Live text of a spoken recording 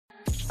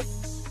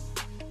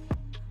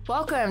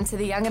Welcome to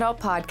the Young Adult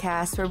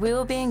Podcast, where we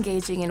will be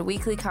engaging in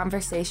weekly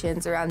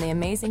conversations around the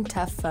amazing,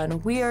 tough,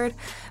 fun, weird,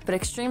 but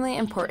extremely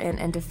important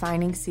and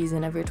defining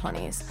season of your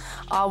 20s,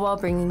 all while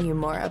bringing you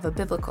more of a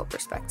biblical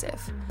perspective.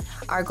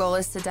 Our goal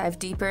is to dive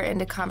deeper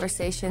into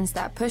conversations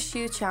that push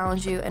you,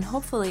 challenge you, and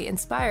hopefully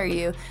inspire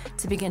you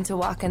to begin to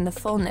walk in the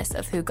fullness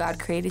of who God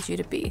created you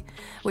to be,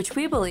 which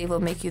we believe will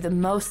make you the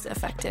most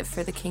effective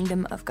for the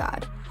kingdom of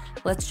God.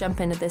 Let's jump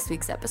into this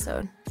week's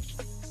episode.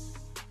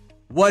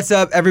 What's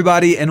up,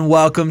 everybody, and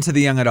welcome to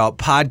the Young Adult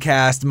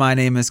Podcast. My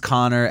name is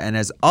Connor, and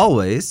as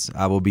always,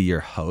 I will be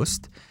your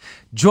host.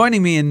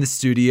 Joining me in the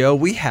studio,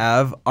 we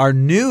have our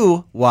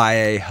new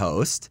YA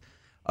host,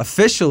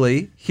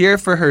 officially here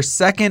for her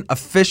second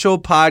official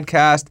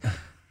podcast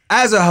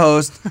as a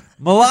host,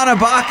 Milana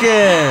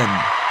Bakken.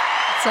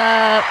 What's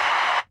up?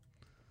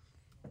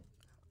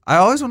 I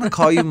always want to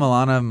call you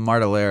Milana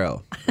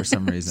Martellero for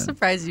some reason.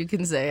 Surprised you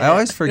can say it. I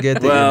always forget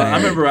that. Well, I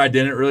remember I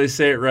didn't really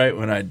say it right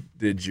when I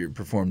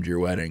performed your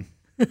wedding.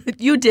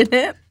 You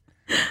didn't?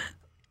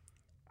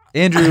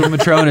 Andrew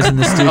Matrone is in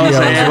the studio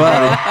as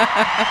well.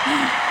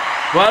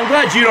 Well, I'm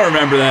glad you don't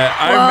remember that.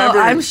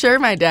 I'm sure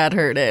my dad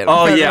heard it.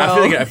 Oh yeah,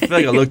 I feel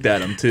like I looked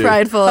at him too.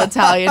 Prideful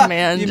Italian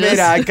man. You made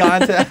eye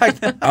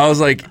contact. I was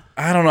like,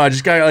 I don't know. I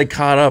just got like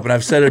caught up, and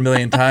I've said it a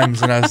million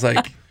times, and I was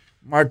like,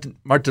 Martin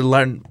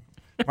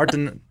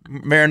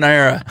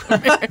Marinara,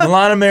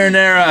 Milana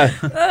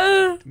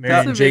Marinara,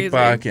 Martin Jake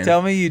Bakken.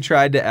 Tell me you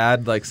tried to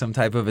add like some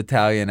type of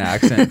Italian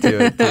accent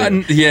to it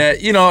too. Yeah,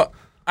 you know,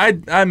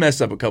 I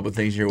messed up a couple of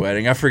things in your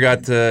wedding. I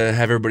forgot to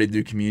have everybody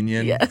do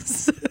communion.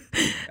 Yes.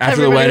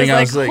 After the wedding, was,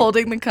 I was like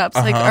holding the cups.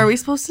 Like, are we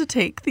supposed to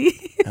take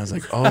these? I was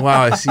like, oh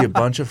wow, I see a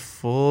bunch of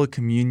full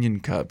communion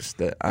cups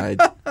that I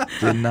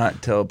did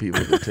not tell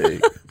people to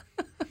take.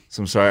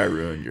 So I'm sorry I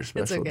ruined your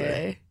special day. It's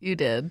okay. You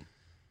did.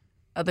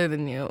 Other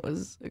than you, it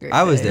was a great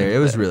I was day, there. It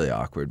was really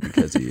awkward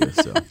because of you.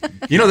 So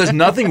you know, there's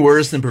nothing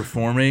worse than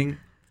performing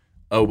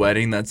a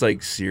wedding that's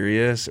like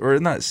serious, or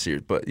not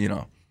serious, but you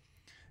know,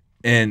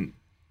 and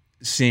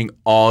seeing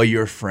all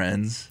your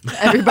friends,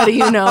 everybody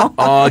you know,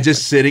 all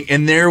just sitting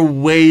and they're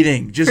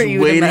waiting, just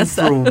waiting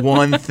for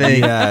one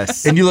thing.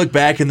 Yes. And you look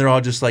back and they're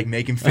all just like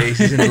making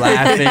faces and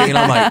laughing, and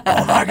I'm like,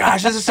 oh my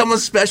gosh, this is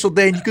someone's special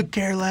day, and you could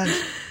care less.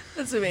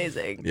 That's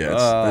amazing.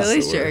 Yeah, at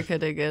least Jerica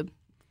did good.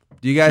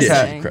 Do you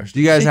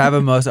guys have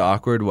a most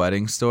awkward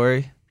wedding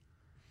story?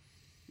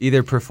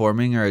 Either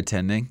performing or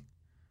attending?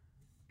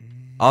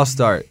 I'll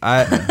start.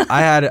 I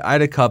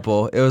had a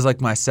couple. It was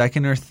like my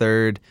second or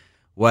third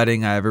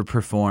wedding I ever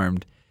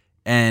performed,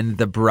 and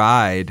the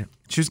bride,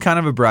 she was kind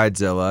of a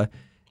bridezilla,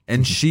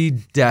 and she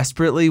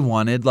desperately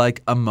wanted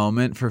like a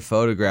moment for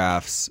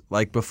photographs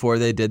like before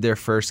they did their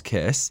first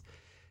kiss.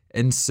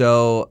 And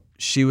so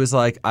she was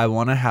like, I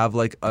want to have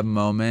like a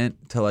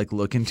moment to like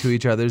look into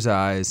each other's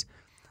eyes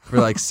for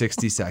like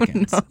 60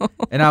 seconds. No.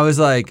 And I was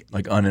like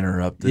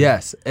uninterrupted.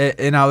 Yes.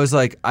 And I was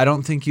like, I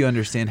don't think you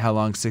understand how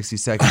long 60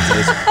 seconds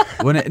is.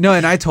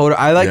 And I told her,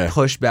 I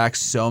pushed back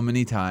so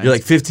many times. You're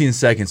like, 15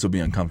 seconds will be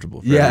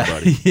uncomfortable for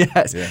everybody.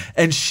 Yes. Yeah.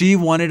 And she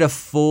wanted a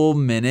full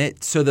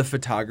minute so the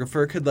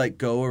photographer could like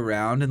go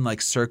around and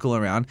like circle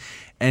around.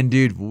 And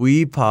dude,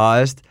 we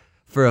paused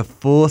for a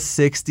full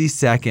 60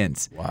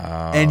 seconds.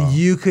 Wow. And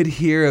you could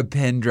hear a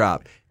pin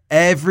drop.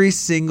 Every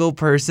single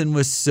person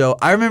was so...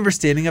 I remember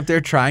standing up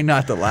there trying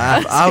not to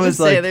laugh. I was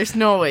like... say, there's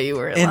no way you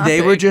were laughing. And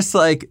they were just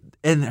like...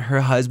 And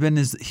her husband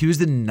he was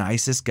the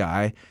nicest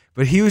guy,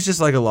 but he was just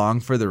like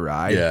along for the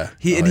ride. Yeah.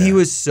 He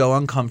was so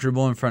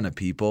uncomfortable in front of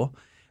people.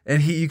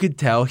 And you could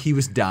tell he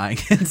was dying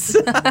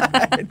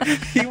inside.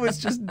 He was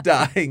just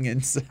dying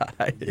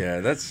inside.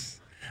 Yeah,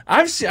 that's...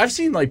 I've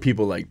seen like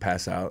people like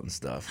pass out and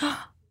stuff.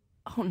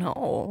 Oh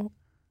no.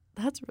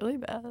 That's really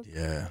bad.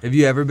 Yeah. Have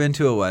you ever been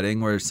to a wedding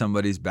where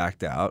somebody's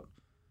backed out?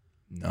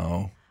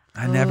 No.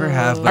 I never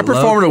have. I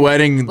performed a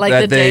wedding like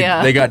that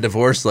they got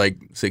divorced like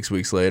 6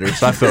 weeks later,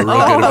 so I felt real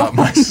good about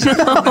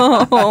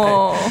myself.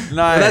 Nice.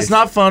 But that's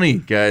not funny,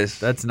 guys.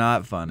 That's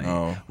not funny.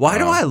 Oh, Why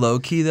do I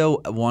low-key,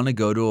 though, want to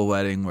go to a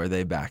wedding where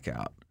they back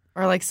out?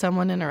 Or like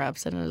someone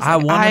interrupts and is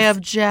like, I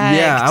object.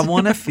 Yeah, I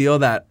want to feel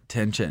that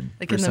tension.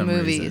 Like in the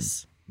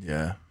movies. Reason.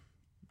 Yeah.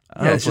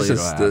 Yeah, it's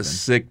just the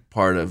sick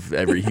part of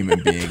every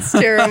human being. It's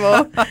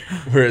terrible.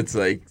 Where it's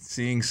like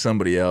seeing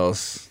somebody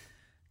else.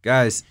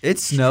 Guys, it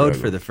snowed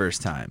for the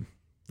first time.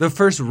 The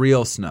first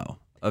real snow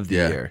of the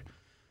year.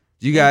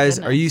 You guys,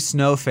 are you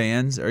snow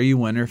fans? Are you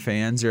winter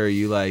fans? Or are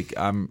you like,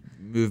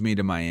 move me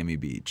to Miami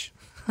Beach?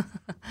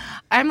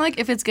 I'm like,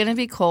 if it's going to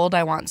be cold,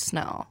 I want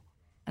snow.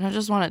 And I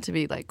just want it to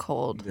be like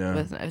cold. Yeah.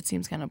 It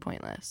seems kind of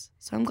pointless.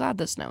 So I'm glad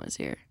the snow is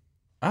here.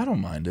 I don't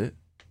mind it.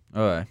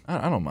 Okay.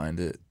 I don't mind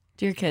it.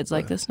 Do your kids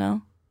like the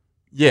snow?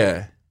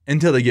 Yeah.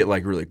 Until they get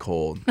like really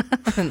cold.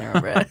 And they're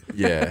over it.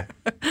 Yeah.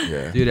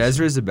 Dude,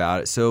 Ezra's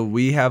about it. So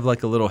we have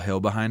like a little hill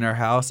behind our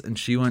house, and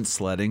she went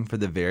sledding for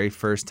the very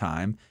first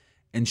time,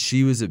 and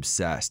she was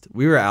obsessed.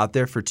 We were out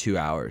there for 2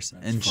 hours,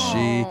 and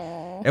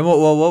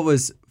what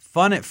was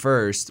fun at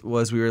first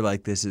was we were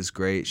like, this is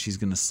great. She's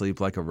going to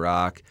sleep like a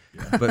rock.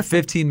 Yeah. But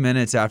 15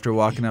 minutes after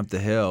walking up the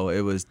hill,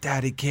 it was,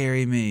 Daddy,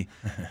 carry me.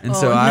 And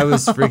so I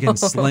was freaking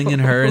slinging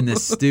her in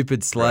this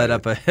stupid sled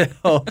up a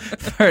hill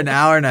for an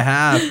hour and a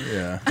half.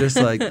 Yeah. Just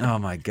like, oh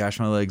my gosh,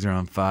 my legs are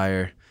on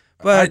fire.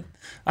 But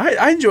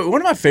I enjoy,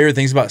 one of my favorite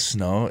things about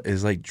snow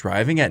is like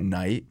driving at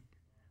night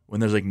when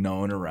there's like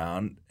no one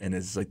around and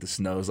it's like the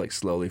snow is like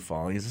slowly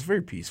falling. It's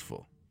very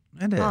peaceful.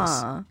 It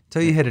is.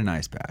 Till you hit an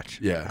ice patch.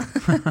 Yeah.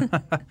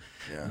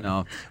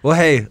 No. Well,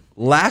 hey,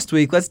 last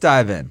week, let's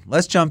dive in.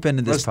 Let's jump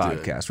into this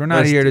podcast. We're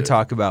not here to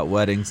talk about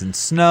weddings and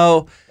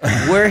snow.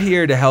 We're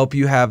here to help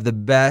you have the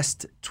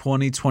best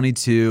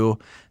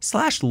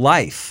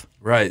 2022/life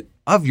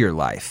of your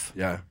life.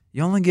 Yeah.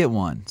 You only get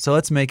one, so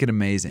let's make it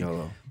amazing.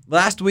 YOLO.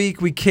 Last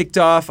week, we kicked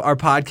off our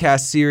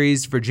podcast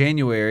series for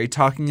January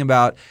talking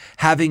about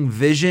having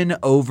vision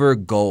over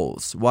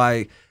goals.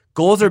 Why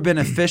goals are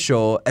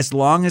beneficial as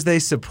long as they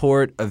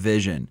support a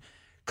vision.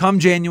 Come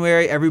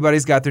January,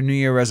 everybody's got their New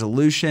Year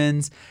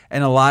resolutions,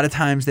 and a lot of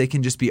times they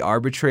can just be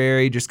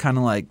arbitrary, just kind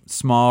of like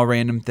small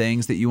random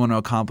things that you want to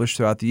accomplish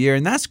throughout the year,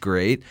 and that's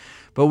great.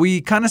 But we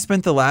kind of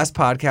spent the last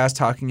podcast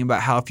talking about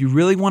how if you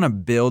really want to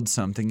build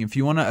something, if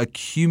you want to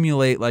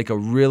accumulate like a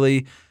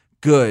really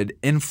good,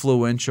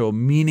 influential,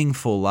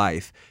 meaningful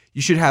life,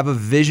 you should have a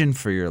vision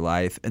for your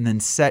life and then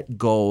set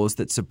goals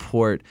that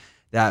support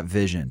that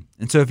vision.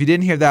 And so if you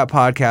didn't hear that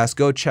podcast,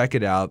 go check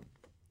it out.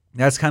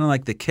 That's kind of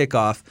like the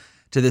kickoff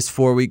to this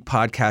 4-week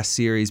podcast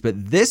series.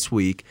 But this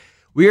week,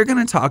 we are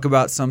going to talk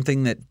about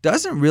something that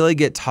doesn't really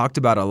get talked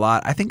about a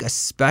lot, I think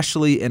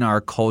especially in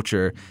our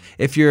culture.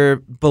 If you're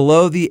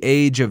below the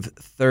age of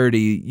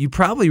 30, you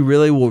probably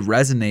really will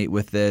resonate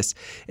with this.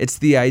 It's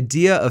the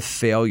idea of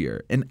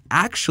failure and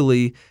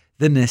actually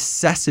the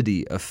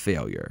necessity of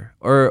failure,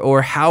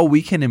 or how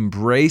we can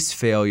embrace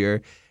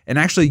failure and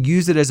actually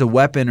use it as a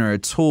weapon or a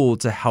tool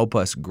to help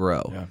us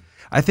grow. Yeah.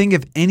 I think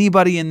if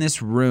anybody in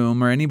this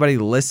room or anybody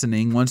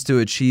listening wants to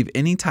achieve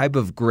any type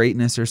of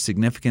greatness or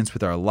significance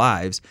with our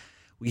lives,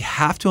 we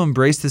have to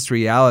embrace this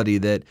reality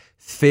that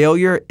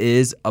failure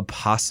is a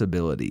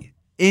possibility.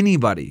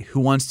 Anybody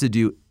who wants to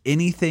do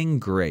anything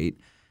great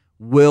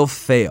will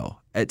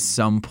fail at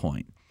some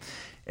point.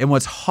 And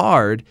what's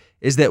hard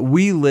is that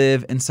we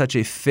live in such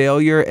a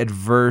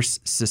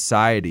failure-adverse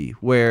society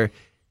where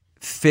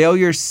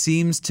failure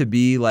seems to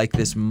be like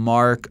this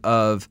mark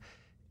of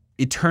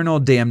eternal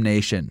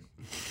damnation.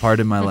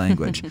 Pardon my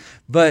language.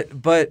 But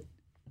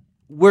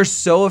we're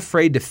so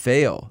afraid to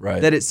fail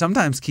that it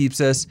sometimes keeps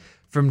us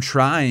from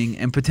trying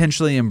and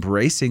potentially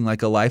embracing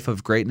like a life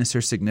of greatness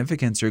or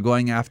significance or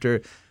going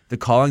after the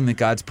calling that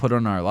God's put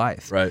on our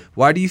life. Right.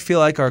 Why do you feel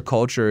like our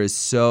culture is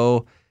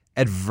so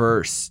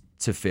adverse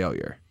to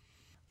failure?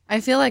 I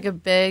feel like a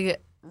big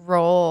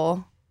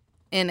role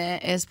in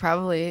it is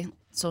probably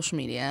social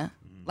media.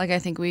 Like I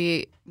think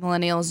we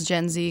millennials,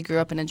 Gen Z grew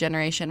up in a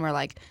generation where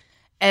like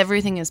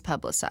everything is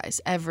publicized.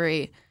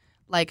 Every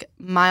like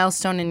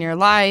milestone in your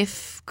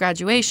life,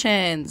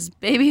 graduations,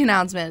 baby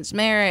announcements,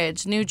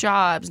 marriage, new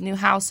jobs, new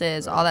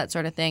houses, all that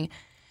sort of thing.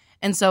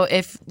 And so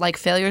if like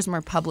failure is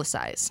more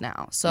publicized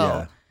now.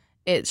 So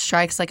it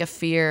strikes like a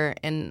fear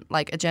in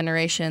like a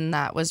generation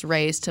that was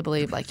raised to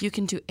believe like you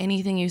can do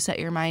anything you set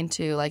your mind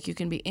to, like you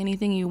can be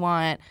anything you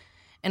want,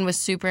 and was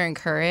super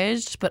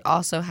encouraged, but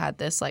also had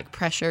this like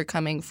pressure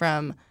coming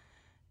from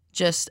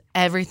just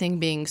everything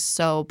being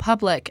so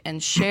public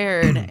and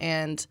shared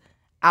and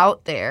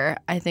out there.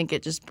 I think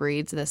it just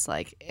breeds this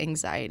like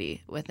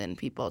anxiety within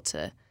people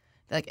to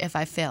like, if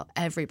I fail,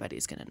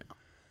 everybody's gonna know.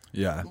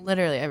 Yeah.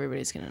 Literally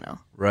everybody's gonna know.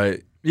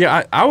 Right.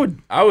 Yeah, I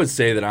would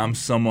say that I'm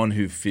someone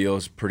who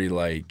feels pretty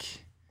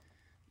like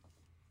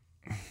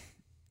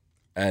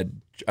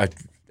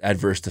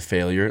adverse to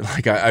failure.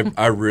 Like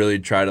I really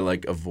try to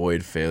like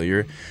avoid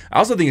failure. I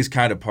also think it's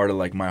kind of part of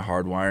like my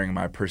hardwiring,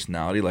 my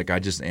personality. Like I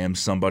just am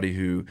somebody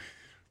who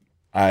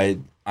I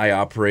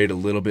operate a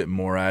little bit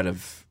more out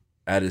of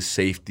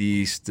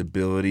safety,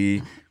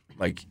 stability.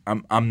 Like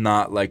I'm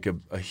not like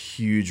a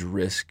huge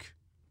risk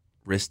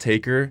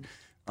taker.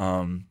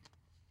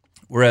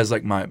 Whereas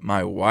like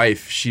my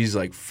wife, she's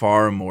like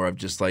far more of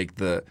just like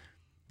the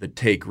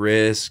take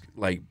risk,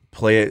 like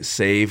play it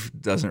safe.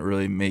 Doesn't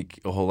really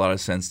make a whole lot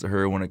of sense to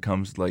her when it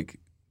comes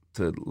like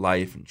to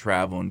life and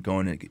travel and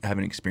going and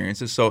having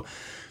experiences. So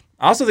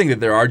I also think that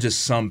there are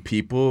just some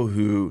people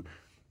who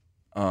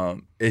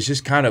it's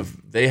just kind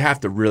of they have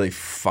to really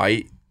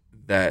fight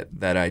that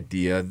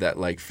idea that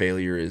like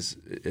failure is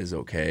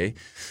okay.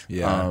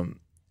 Yeah.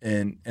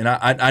 And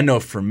I know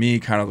for me,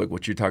 kind of like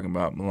what you're talking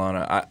about,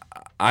 Milana,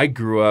 I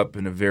grew up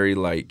in a very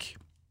like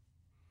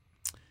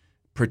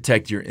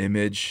protect your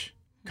image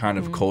kind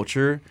of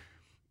culture.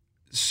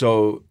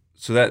 So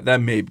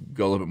that may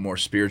go a little bit more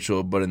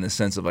spiritual, but in the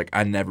sense of like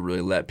I never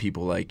really let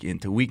people like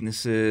into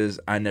weaknesses.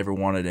 I never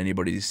wanted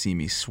anybody to see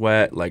me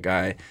sweat. Like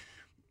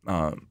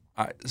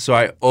so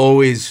I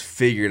always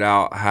figured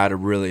out how to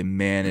really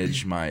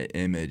manage my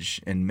image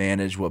and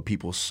manage what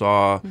people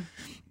saw.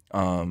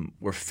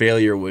 Where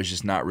failure was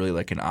just not really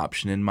like an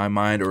option in my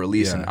mind, or at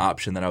least an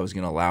option that I was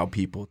going to allow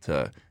people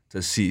to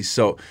to see.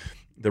 So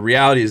the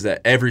reality is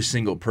that every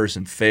single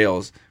person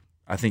fails.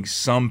 I think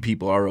some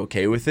people are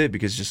okay with it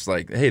because just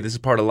like, hey, this is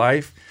part of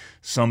life.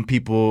 Some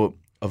people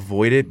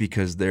avoid it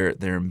because they're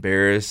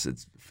embarrassed,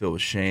 it's filled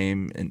with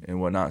shame and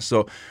whatnot.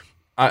 So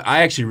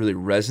I actually really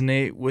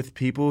resonate with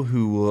people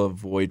who will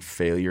avoid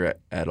failure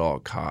at all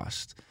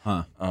cost.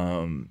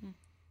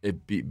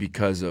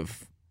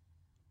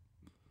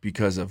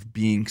 Because of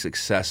being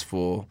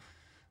successful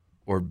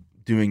or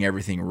doing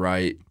everything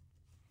right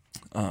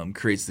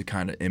creates the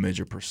kind of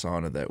image or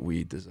persona that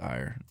we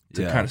desire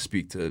to kind of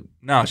speak to.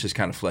 Now it's just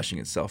kind of fleshing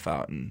itself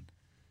out in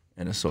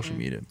a social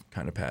media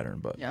kind of pattern.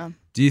 But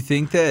do you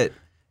think that,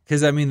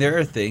 because I mean there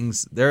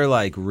are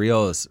like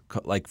reels,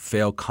 like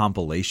fail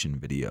compilation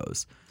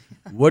videos.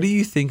 What do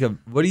you think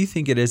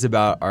it is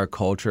about our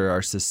culture,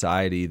 our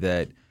society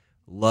that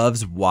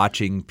loves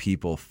watching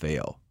people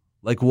fail?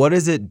 Like, what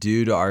does it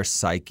do to our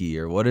psyche,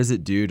 or what does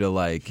it do to,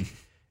 like,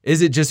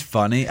 is it just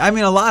funny? I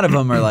mean, a lot of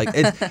them are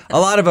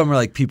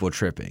like people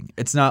tripping.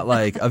 It's not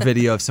like a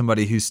video of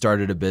somebody who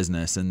started a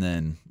business and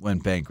then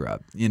went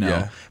bankrupt, you know?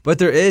 Yeah. But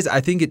there is,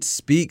 I think it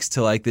speaks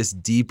to like this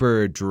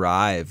deeper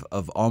drive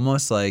of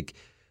almost like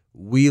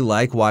we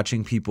like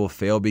watching people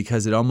fail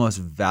because it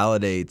almost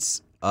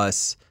validates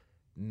us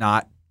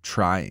not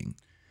trying,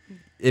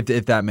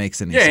 if that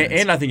makes any sense.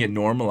 And I think it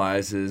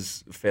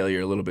normalizes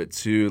failure a little bit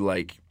too.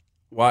 Like,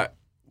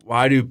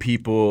 why do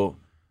people,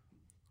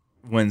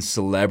 when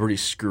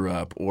celebrities screw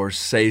up or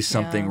say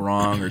something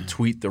wrong or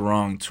tweet the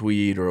wrong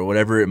tweet or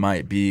whatever it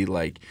might be,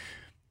 like,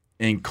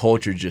 in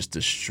culture just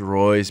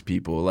destroys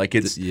people. Like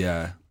it's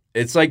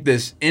like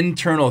this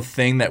internal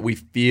thing that we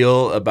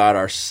feel about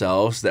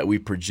ourselves that we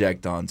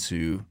project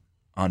onto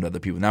other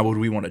people. Now, would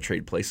we want to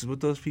trade places with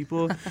those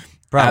people?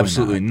 Probably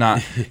Absolutely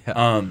not.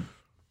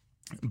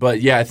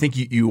 But yeah, I think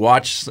you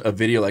watch a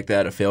video like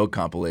that, a failed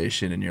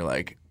compilation, and you're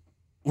like,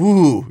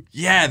 ooh,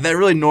 yeah, that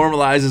really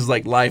normalizes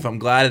like life. I'm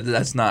glad that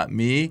that's not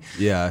me.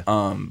 Yeah.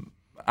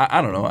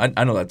 I don't know.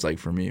 I know that's like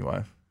for me.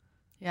 Why?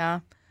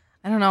 Yeah.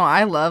 I don't know.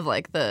 I love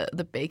like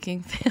the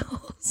baking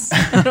fails.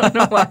 I don't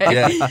know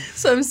why.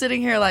 So I'm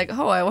sitting here like,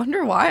 oh, I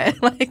wonder why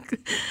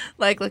I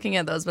like looking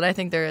at those. But I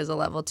think there is a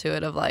level to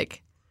it of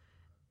like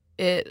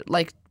it,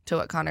 like to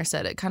what Connor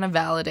said, it kind of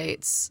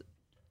validates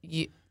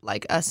you,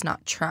 like us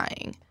not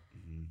trying,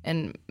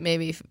 and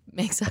maybe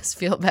makes us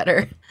feel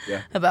better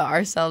about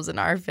ourselves and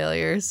our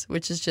failures,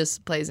 which is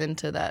just plays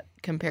into that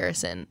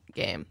comparison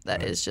game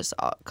that is just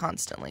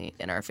constantly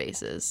in our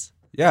faces.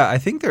 Yeah, I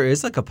think there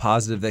is like a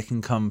positive that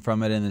can come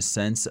from it in the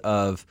sense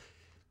of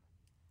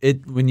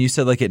it. When you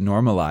said like it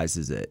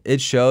normalizes it, it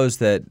shows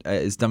that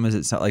as dumb as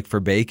it sounds, like for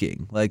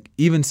baking, like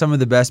even some of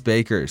the best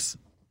bakers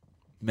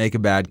make a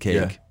bad cake.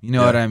 Yeah. You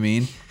know what I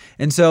mean?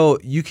 And so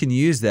you can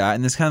use that,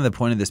 and that's kind of the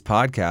point of this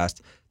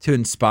podcast, to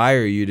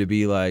inspire you to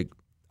be like,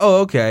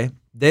 oh, okay,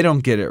 they don't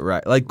get it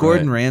right. Like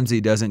Gordon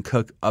Ramsay doesn't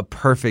cook a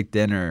perfect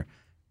dinner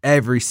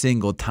every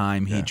single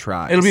time he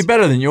tries. It'll be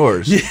better than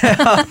yours. Yeah,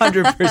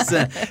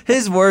 100%.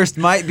 His worst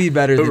might be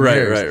better than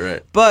yours.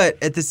 Right. But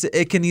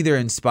it can either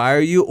inspire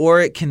you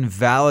or it can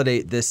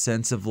validate this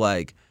sense of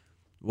like,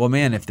 well,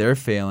 man, if they're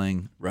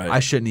failing, I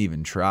shouldn't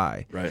even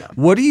try. Right.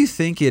 What do you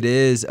think it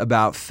is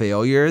about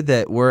failure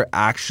that we're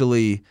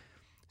actually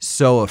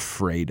so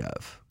afraid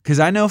of? Because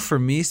I know for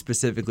me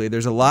specifically,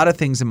 there's a lot of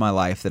things in my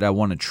life that I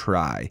want to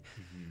try.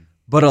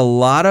 But a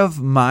lot of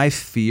my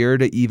fear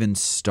to even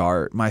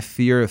start, my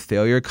fear of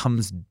failure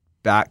comes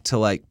back to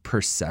like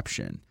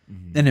perception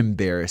and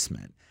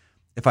embarrassment.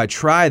 If I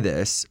try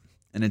this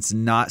and it's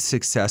not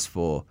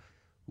successful,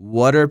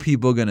 what are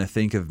people going to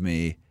think of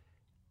me?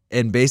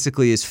 And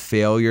basically is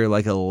failure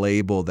like a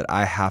label that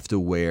I have to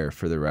wear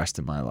for the rest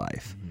of my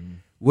life?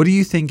 What do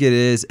you think it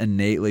is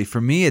innately?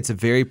 For me, it's a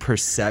very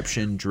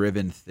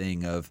perception-driven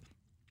thing of,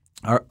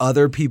 are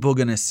other people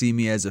going to see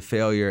me as a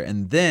failure?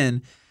 And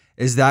then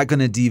is that going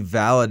to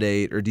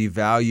devalidate or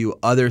devalue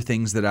other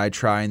things that I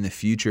try in the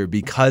future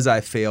because I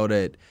failed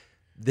at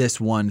this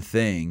one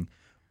thing?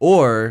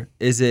 Or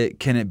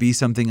can it be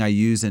something I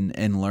use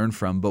and learn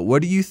from? But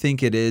what do you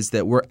think it is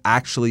that we're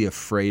actually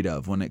afraid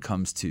of when it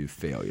comes to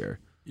failure?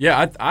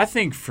 Yeah, I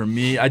think for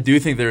me, I do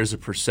think there is a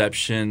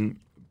perception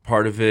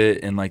part of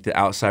it and like the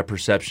outside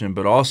perception,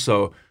 but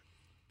also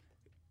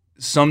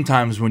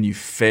sometimes when you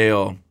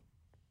fail,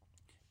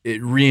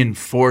 it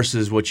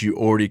reinforces what you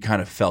already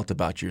kind of felt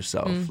about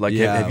yourself. Like,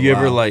 have you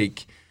ever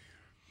like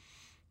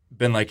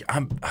been like,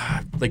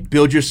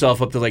 build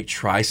yourself up to like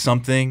try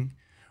something,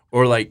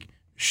 or like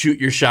shoot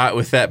your shot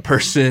with that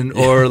person,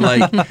 or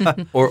like,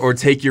 or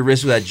take your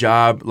risk with that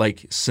job,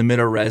 like submit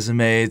a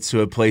resume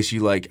to a place you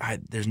like,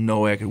 there's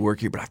no way I could work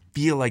here, but I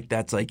feel like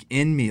that's like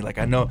in me. Like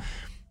I know,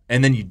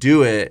 and then you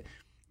do it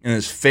and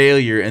there's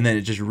failure and then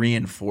it just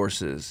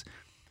reinforces.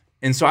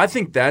 And so I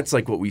think that's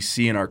like what we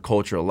see in our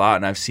culture a lot,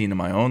 and I've seen in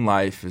my own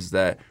life, is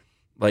that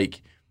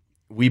like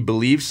we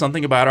believe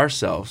something about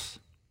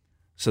ourselves,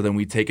 so then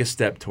we take a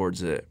step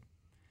towards it,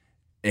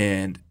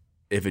 and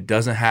if it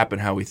doesn't happen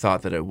how we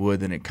thought that it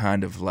would, then it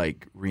kind of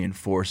like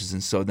reinforces,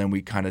 and so then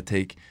we kind of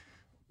take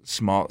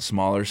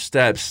smaller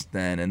steps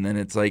then, and then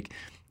it's like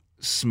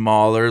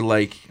smaller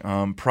like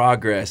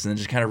progress, and then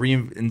just kind of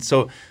and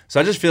so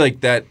I just feel like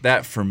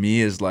that for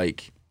me is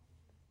like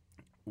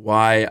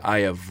why I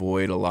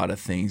avoid a lot of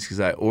things,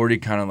 because I already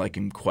kind of like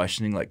am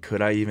questioning, like,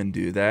 could I even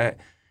do that?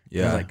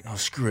 Yeah. Like, oh,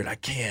 screw it, I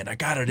can't. I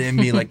got it in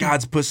me. Like,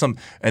 God's put some,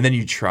 and then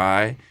you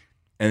try,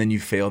 and then you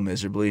fail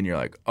miserably, and you're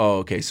like, oh,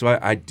 okay, so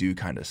I do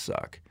kind of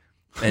suck,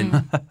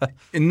 and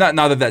not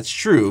that that's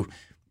true.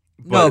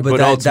 But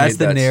that's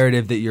the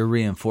narrative that you're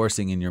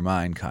reinforcing in your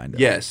mind, kind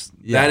of. Yes.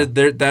 Yeah.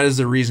 That is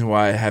the reason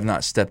why I have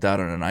not stepped out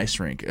on an ice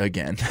rink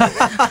again.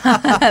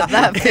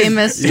 That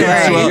famous story.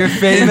 Yeah, your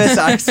famous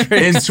ice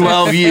rink. In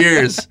 12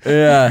 years.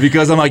 Yeah.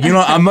 Because I'm like,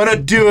 I'm going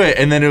to do it.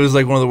 And then it was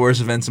like one of the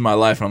worst events in my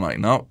life. And I'm like,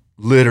 no,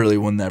 literally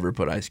will never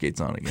put ice skates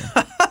on again.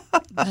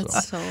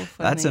 That's so funny.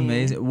 That's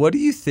amazing. What do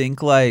you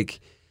think,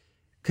 like,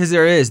 because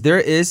there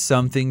is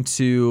something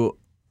to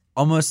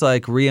almost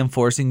like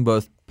reinforcing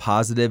both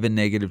positive and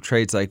negative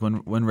traits. Like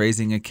when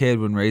raising a kid,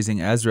 when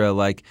raising Ezra,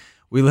 like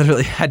we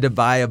literally had to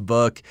buy a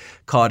book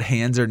called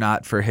Hands Are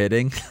Not for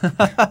Hitting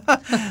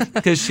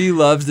because she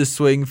loves to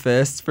swing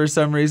fists for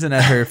some reason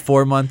at her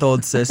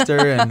 4-month-old sister.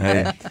 And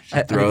hey,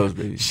 she throws,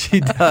 baby. She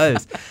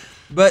does.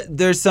 But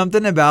there's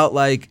something about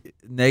like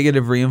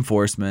negative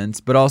reinforcements,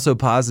 but also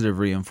positive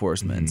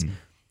reinforcements. Mm-hmm.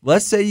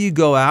 Let's say you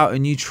go out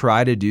and you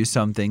try to do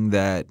something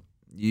that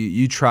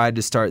you tried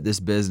to start this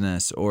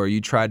business, or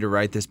you tried to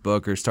write this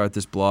book or start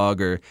this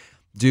blog or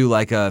do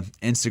like a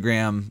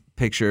Instagram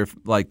picture,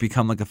 like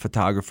become like a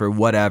photographer,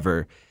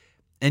 whatever,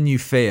 and you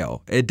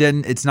fail.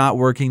 It's not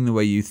working the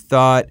way you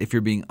thought. If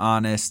you're being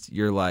honest,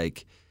 you're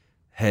like,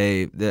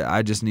 hey,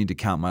 I just need to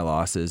count my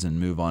losses and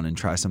move on and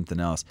try something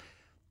else.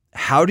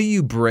 How do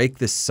you break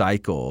the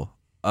cycle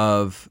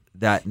of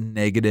that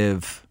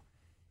negative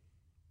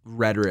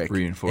rhetoric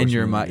in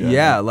your mind?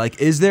 Yeah. Like,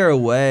 is there a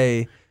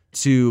way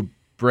to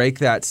break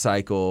that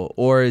cycle,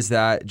 or is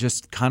that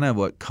just kind of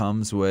what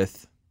comes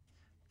with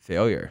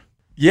failure?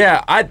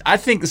 Yeah, I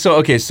think so.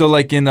 Okay, so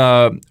like in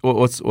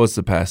what's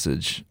the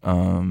passage?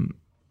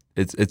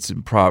 It's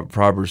in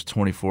Proverbs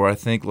 24, I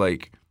think.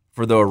 Like,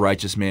 for though a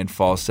righteous man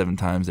falls 7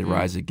 times, they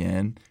rise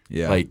again.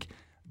 Yeah, like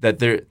that.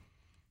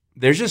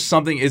 There's just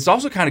something. It's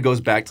also kind of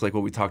goes back to like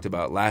what we talked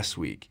about last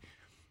week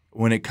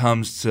when it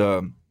comes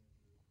to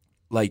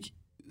like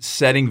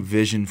setting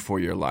vision for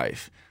your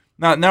life.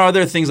 Now, are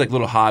there things like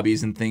little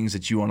hobbies and things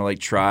that you want to like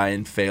try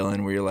and fail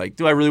in, where you're like,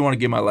 do I really want to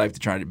give my life to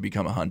trying to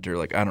become a hunter?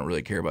 Like, I don't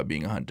really care about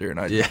being a hunter, and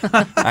I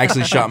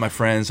actually shot my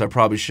friend, so I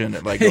probably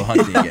shouldn't like go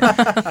hunting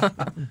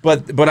again.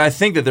 But I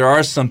think that there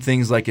are some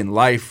things like in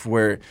life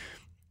where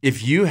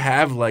if you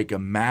have like a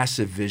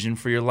massive vision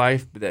for your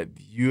life that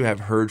you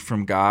have heard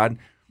from God,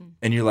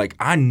 and you're like,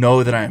 I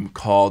know that I am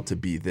called to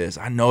be this.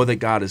 I know that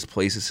God has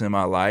placed this in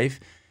my life.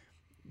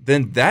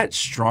 Then that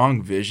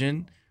strong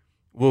vision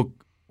will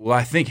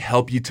I think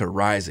help you to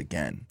rise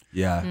again.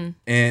 Yeah.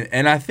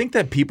 And I think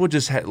that people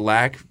just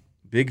lack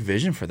big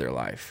vision for their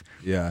life.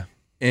 Yeah.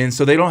 And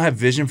so they don't have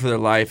vision for their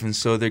life, and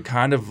so they're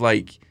kind of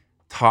like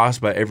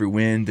tossed by every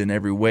wind and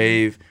every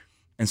wave.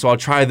 And so I'll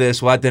try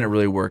this. Well, that didn't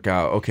really work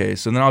out. Okay,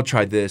 so then I'll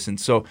try this. And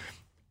so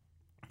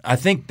I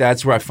think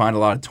that's where I find a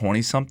lot of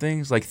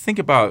 20-somethings. Like, think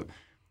about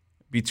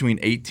between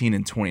 18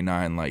 and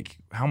 29, like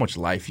how much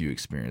life you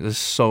experience. There's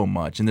so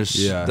much. And there's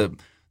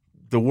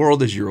the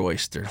world is your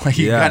oyster. Like,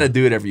 you got to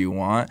do whatever you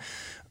want.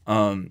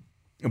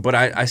 But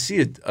I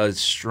see a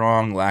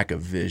strong lack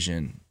of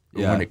vision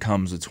when it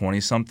comes to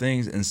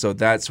 20-somethings. And so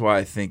that's why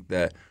I think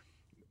that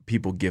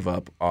people give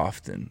up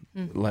often.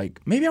 Like,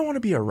 maybe I want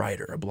to be a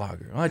writer, a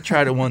blogger. Well, I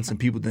tried it once and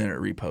people didn't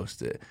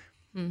repost it.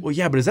 Well,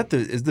 yeah, but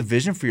is the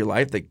vision for your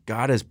life that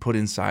God has put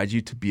inside you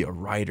to be a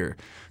writer,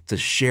 to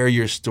share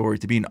your story,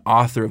 to be an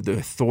author of the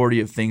authority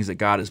of things that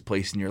God has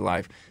placed in your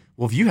life?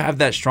 Well, if you have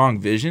that strong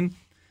vision,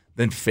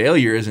 then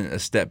failure isn't a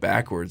step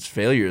backwards.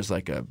 Failure is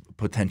like a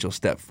potential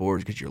step forward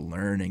because you're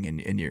learning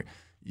and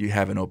you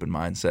have an open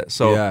mindset.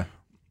 So,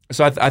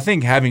 I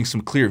think having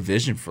some clear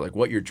vision for like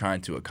what you're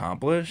trying to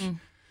accomplish,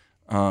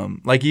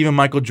 like even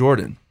Michael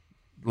Jordan,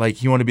 like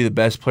he wanted to be the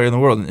best player in the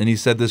world, and he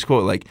said this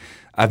quote, like,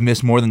 I've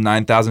missed more than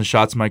 9,000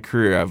 shots in my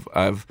career.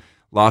 I've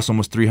lost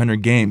almost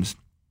 300 games.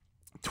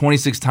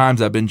 26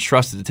 times I've been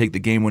trusted to take the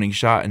game-winning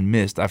shot and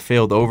missed. I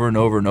failed over and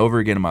over and over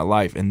again in my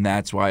life, and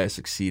that's why I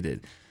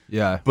succeeded.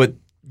 Yeah. But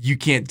you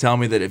can't tell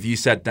me that if you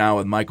sat down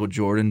with Michael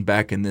Jordan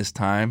back in this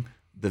time,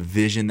 the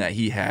vision that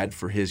he had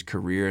for his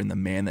career and the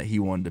man that he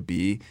wanted to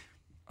be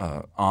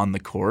on the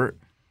court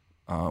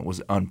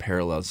was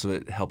unparalleled. So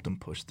it helped him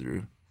push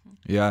through.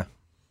 Yeah.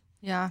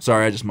 Yeah.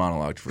 Sorry, I just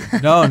monologued for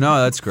No,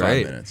 that's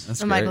great. 5 minutes. That's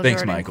the great. Michael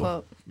Thanks, Jordan Michael.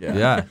 Quote.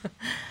 Yeah.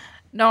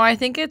 No, I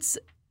think it's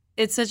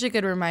such a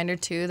good reminder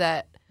too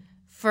that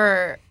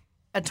for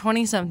a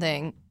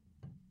 20-something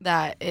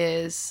that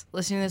is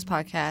listening to this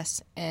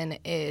podcast and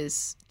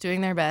is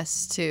doing their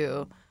best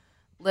to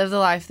live the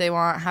life they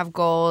want, have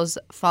goals,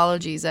 follow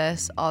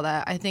Jesus, all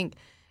that, I think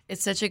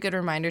it's such a good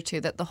reminder too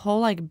that the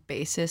whole like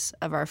basis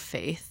of our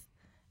faith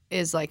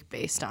is like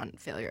based on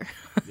failure.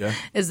 Yeah.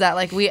 Is that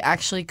like we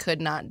actually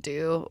could not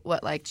do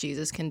what like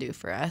Jesus can do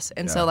for us.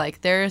 And so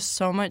like there is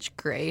so much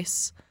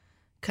grace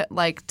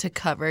like to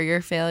cover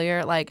your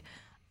failure. Like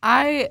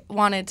I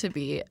wanted to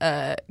be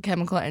a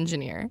chemical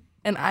engineer.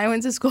 And I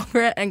went to school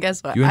for it, and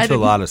guess what? You went to a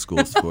lot of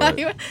schools for it.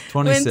 I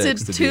 26 went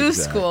to 2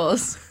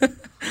 schools.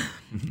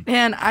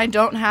 And I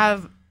don't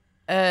have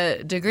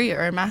a degree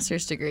or a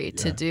master's degree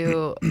to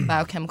do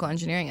biochemical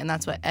engineering, and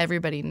that's what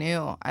everybody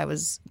knew I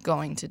was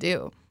going to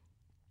do.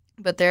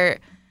 But I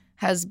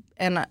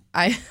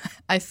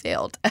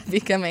failed at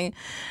becoming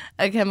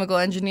a chemical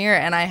engineer,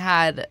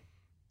 and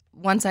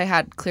once I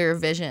had clear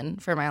vision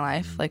for my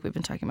life, like we've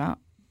been talking about,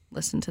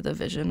 listen to the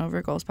Vision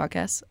Over Goals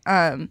podcast,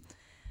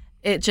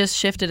 it just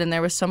shifted, and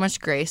there was so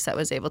much grace that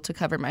was able to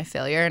cover my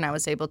failure, and I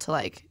was able to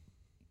like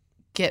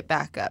get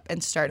back up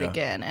and start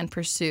again and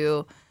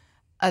pursue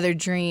other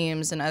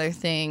dreams and other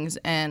things.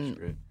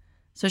 And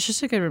so it's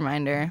just a good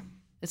reminder.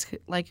 It's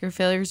like your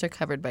failures are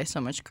covered by so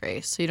much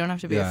grace, so you don't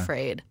have to be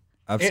afraid.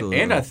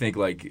 Absolutely. And I think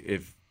like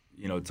if,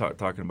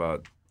 talking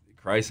about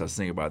Christ, I was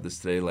thinking about this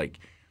today, like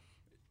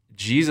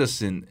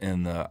Jesus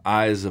in the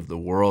eyes of the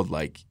world,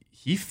 like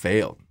he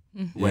failed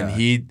when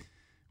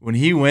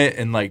he went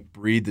and like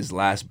breathed his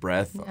last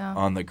breath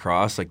on the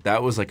cross. Like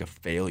that was like a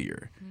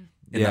failure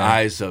in the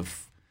eyes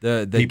of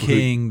the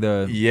king,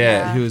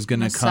 who was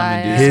going to come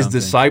and do his something.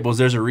 disciples.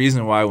 There's a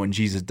reason why when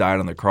Jesus died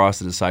on the cross,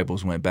 the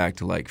disciples went back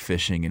to like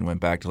fishing and went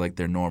back to like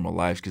their normal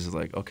lives, because it's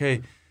like,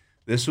 okay,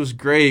 this was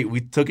great. We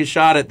took a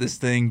shot at this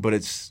thing, but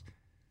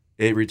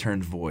it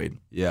returned void.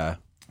 Yeah.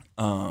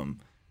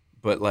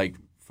 But like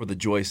for the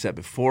joy set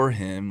before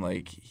him,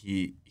 like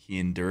he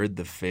endured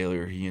the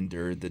failure, he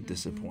endured the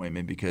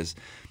disappointment, because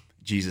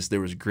there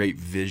was great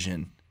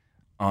vision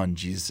on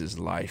Jesus'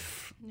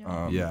 life.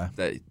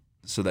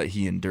 So that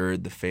he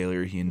endured the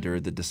failure, he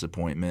endured the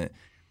disappointment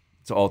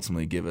to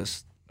ultimately give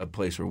us a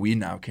place where we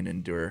now can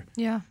endure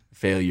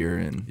failure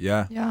and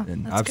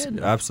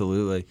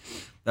absolutely.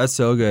 That's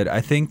so good.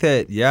 I think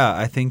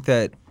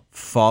that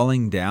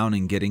falling down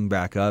and getting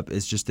back up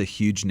is just a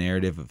huge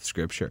narrative of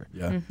Scripture.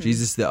 Yeah.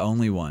 Jesus is the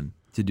only one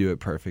to do it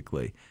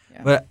perfectly.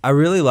 Yeah. But I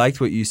really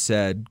liked what you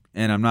said,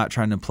 and I'm not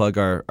trying to plug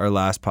our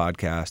last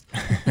podcast,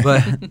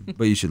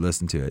 but you should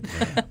listen to it.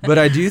 But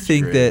I do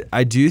think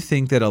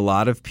that a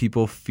lot of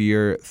people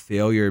fear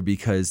failure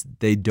because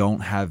they don't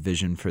have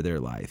vision for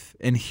their life.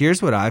 And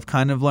here's what I've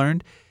kind of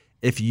learned.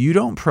 If you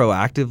don't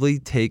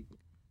proactively take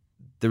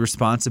the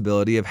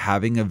responsibility of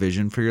having a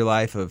vision for your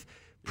life, of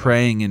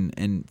praying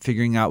and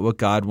figuring out what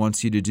God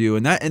wants you to do,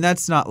 and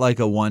that's not like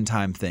a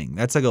one-time thing.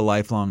 That's like a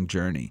lifelong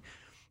journey.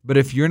 But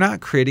if you're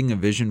not creating a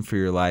vision for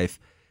your life,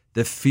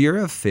 the fear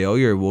of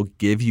failure will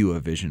give you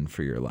a vision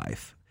for your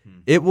life.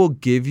 It will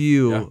give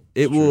you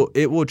it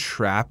will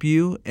trap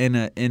you in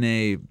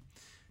a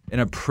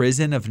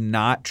prison of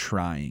not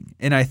trying.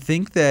 And I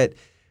think that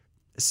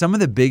some of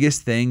the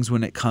biggest things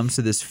when it comes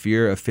to this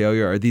fear of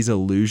failure are these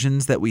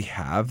illusions that we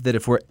have, that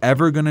if we're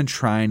ever going to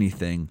try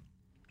anything,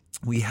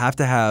 we have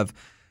to have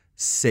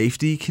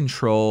safety,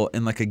 control,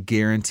 and like a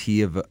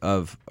guarantee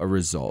of a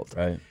result.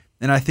 Right.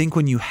 And I think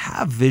when you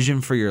have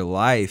vision for your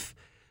life,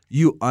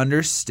 you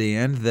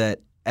understand that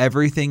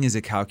everything is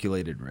a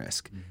calculated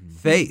risk. Mm-hmm.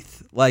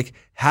 Faith, like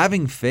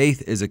having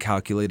faith is a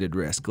calculated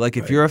risk. Like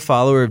if you're a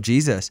follower of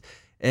Jesus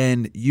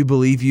and you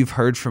believe you've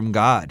heard from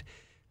God,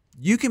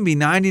 you can be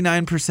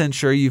 99%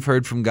 sure you've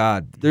heard from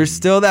God. There's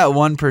still that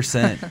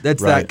 1%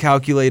 that's that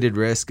calculated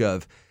risk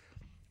of,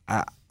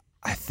 I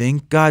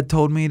think God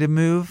told me to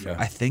move. Yeah.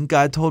 I think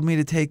God told me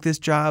to take this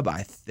job.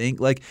 I think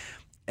like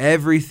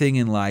everything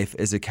in life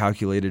is a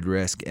calculated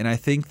risk. And I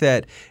think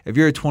that if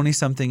you're a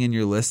 20-something and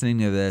you're listening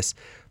to this,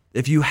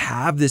 if you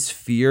have this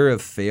fear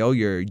of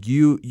failure,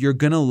 you're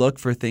going to look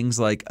for things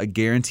like a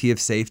guarantee of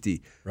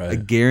safety, a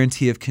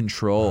guarantee of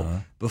control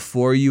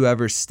before you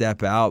ever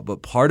step out.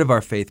 But part of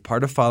our faith,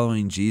 part of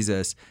following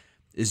Jesus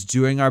is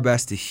doing our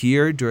best to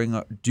hear,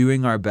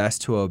 doing our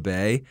best to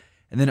obey,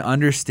 and then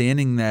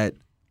understanding that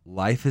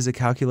life is a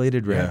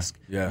calculated risk.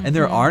 Yeah. And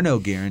there are no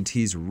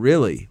guarantees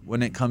really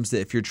when it comes to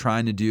if you're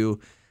trying to do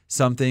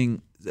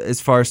something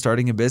as far as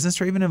starting a business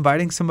or even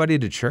inviting somebody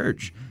to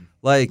church.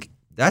 Like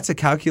that's a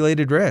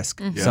calculated risk.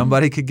 Yeah.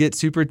 Somebody could get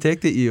super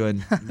ticked at you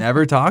and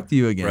never talk to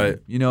you again. Right.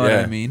 You know what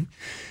I mean?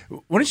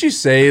 Wouldn't you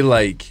say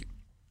like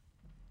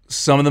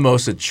some of the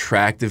most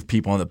attractive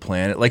people on the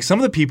planet, like some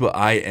of the people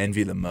I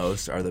envy the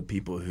most are the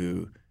people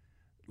who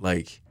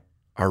like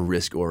are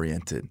risk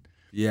oriented.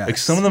 Yeah. Like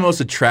some of the most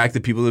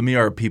attractive people to me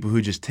are people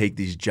who just take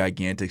these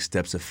gigantic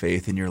steps of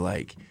faith, and you're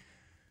like,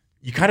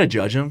 you kind of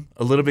judge them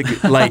a little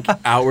bit. Like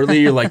outwardly,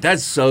 you're like,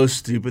 that's so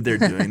stupid they're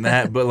doing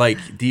that. But like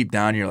deep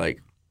down, you're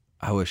like,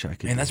 I wish I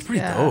could. Man, that's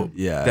pretty dope.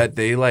 Yeah. That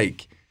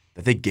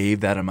they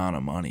gave that amount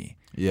of money.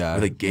 Yeah. Or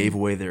they gave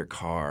away their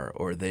car,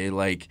 or they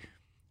like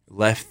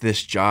left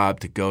this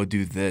job to go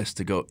do this,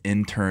 to go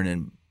intern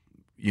and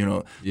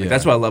like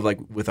that's what I love. Like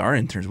with our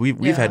interns,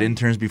 we've had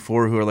interns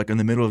before who are like in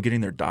the middle of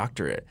getting their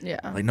doctorate. Yeah,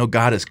 like no,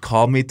 God has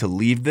called me to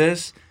leave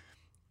this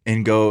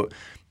and go.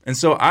 And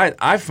so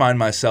I find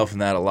myself in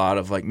that a lot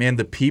of like, man,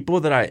 the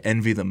people that I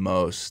envy the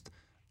most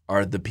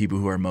are the people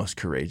who are most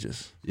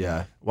courageous.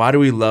 Yeah. Why do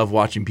we love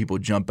watching people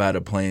jump out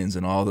of planes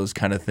and all those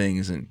kind of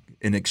things in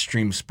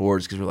extreme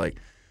sports? Because we're like,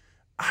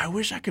 I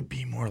wish I could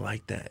be more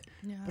like that.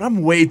 Yeah. But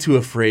I'm way too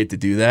afraid to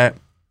do that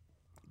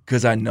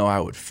because I know I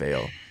would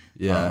fail.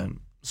 Yeah.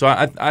 So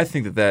I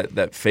think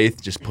that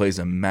faith just plays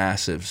a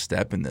massive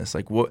step in this.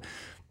 Like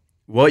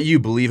what you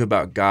believe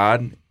about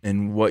God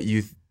and what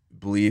you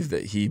believe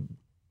that he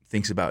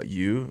thinks about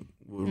you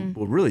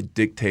will really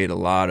dictate a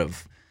lot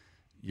of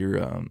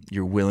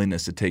your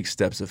willingness to take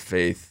steps of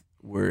faith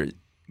where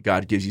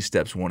God gives you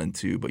steps 1 and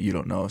 2, but you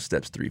don't know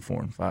steps 3,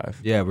 4, and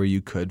 5. Yeah, where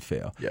you could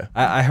fail. Yeah.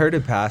 I heard a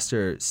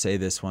pastor say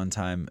this one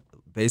time.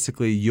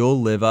 Basically,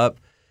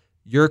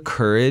 your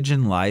courage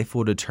in life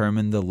will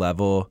determine the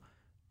level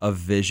of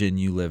vision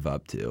you live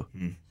up to.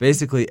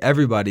 Basically,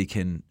 everybody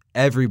can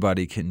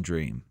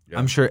dream. Yeah.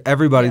 I'm sure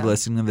everybody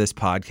listening to this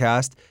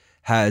podcast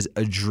has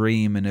a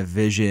dream and a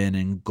vision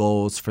and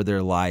goals for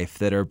their life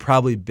that are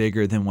probably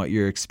bigger than what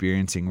you're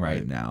experiencing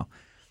right now.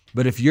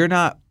 But if you're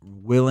not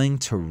willing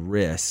to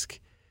risk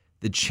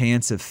the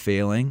chance of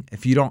failing,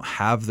 if you don't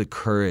have the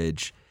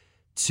courage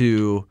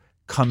to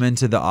come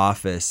into the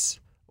office,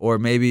 or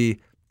maybe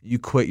you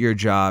quit your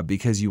job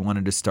because you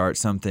wanted to start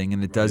something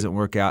and it doesn't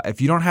work out, if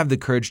you don't have the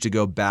courage to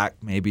go back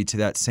maybe to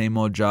that same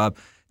old job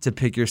to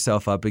pick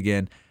yourself up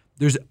again,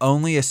 there's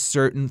only a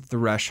certain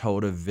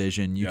threshold of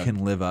vision you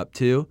can live up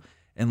to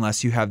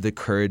unless you have the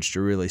courage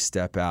to really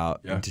step out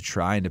and to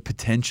try and to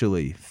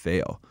potentially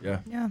fail.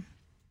 Yeah.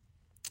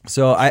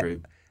 So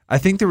I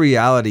think the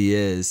reality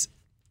is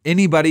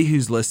anybody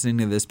who's listening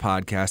to this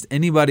podcast,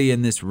 anybody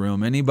in this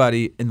room,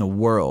 anybody in the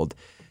world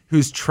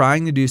who's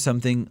trying to do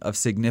something of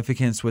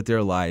significance with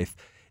their life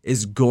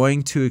is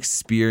going to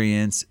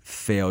experience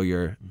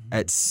failure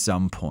at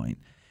some point.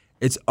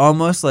 It's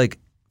almost like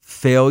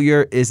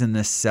failure is a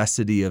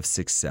necessity of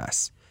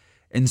success.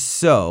 And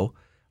so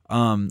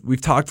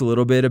we've talked a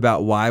little bit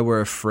about why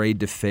we're afraid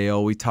to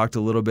fail. We talked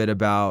a little bit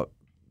about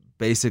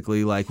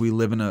basically like we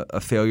live in a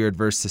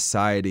failure-adverse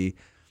society.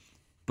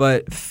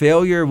 But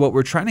failure, what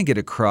we're trying to get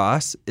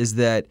across is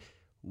that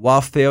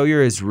while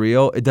failure is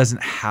real, it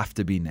doesn't have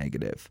to be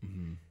negative.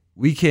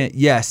 We can,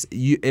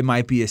 it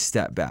might be a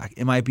step back.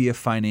 It might be a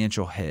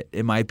financial hit.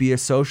 It might be a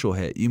social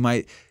hit. You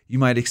might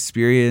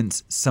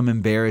experience some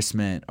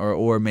embarrassment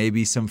or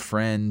maybe some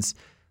friends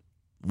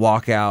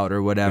walk out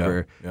or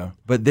whatever.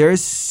 But there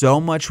is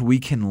so much we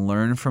can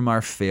learn from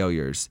our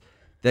failures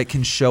that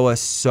can show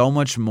us so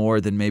much more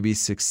than maybe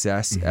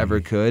success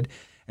ever could.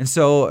 And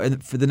so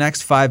for the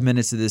next 5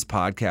 minutes of this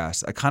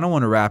podcast, I kind of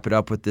want to wrap it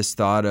up with this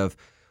thought of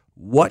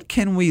what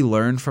can we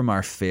learn from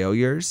our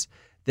failures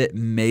that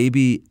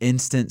maybe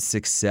instant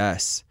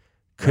success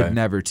could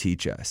never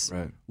teach us?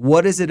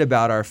 What is it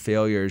about our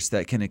failures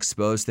that can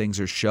expose things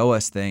or show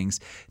us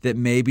things that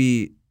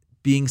maybe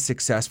being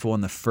successful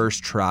in the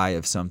first try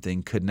of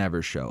something could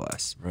never show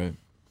us?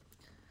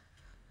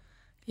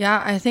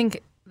 Yeah, I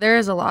think there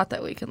is a lot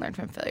that we can learn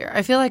from failure.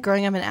 I feel like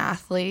growing up an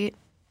athlete,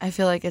 I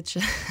feel like it's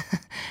just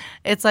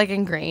it's like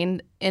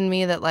ingrained in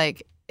me that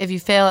like if you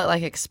fail, it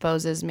like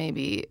exposes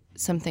maybe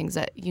some things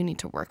that you need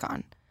to work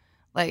on.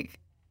 Like,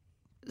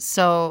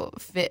 so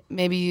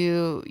maybe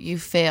you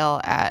fail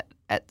at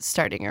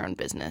starting your own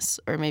business,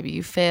 or maybe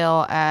you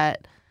fail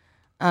at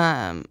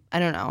I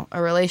don't know,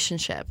 a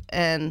relationship,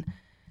 and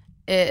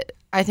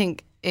I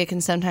think it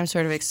can sometimes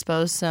sort of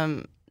expose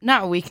some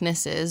not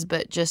weaknesses,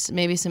 but just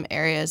maybe some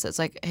areas that's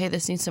like, hey,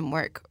 this needs some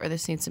work or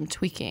this needs some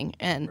tweaking,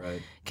 and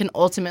can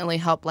ultimately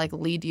help like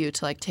lead you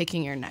to like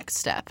taking your next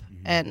step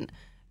and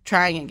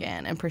trying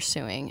again and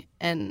pursuing.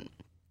 And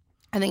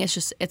I think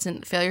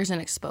failure's an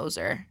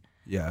exposer.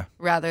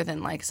 Rather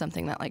than like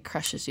something that like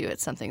crushes you,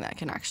 it's something that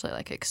can actually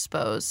like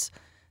expose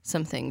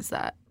some things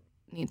that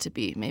need to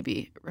be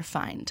maybe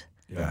refined.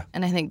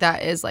 And I think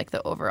that is like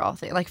the overall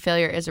thing. Like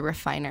failure is a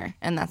refiner,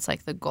 and that's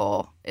like the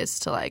goal is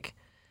to like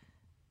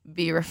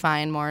be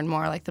refined more and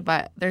more. Like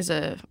there's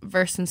a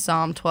verse in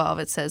Psalm 12.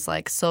 It says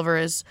like silver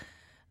is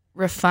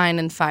refined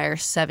in fire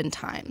 7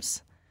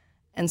 times.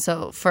 And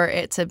so for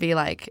it to be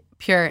like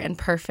pure and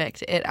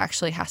perfect, it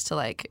actually has to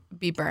like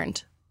be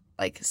burned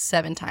like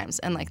 7 times,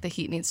 and like the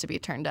heat needs to be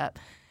turned up.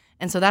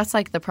 And so that's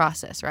like the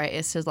process, right?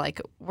 It's just like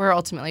we're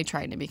ultimately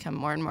trying to become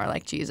more and more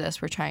like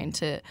Jesus. We're trying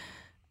to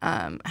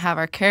have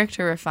our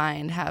character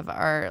refined, have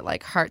our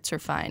like hearts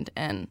refined,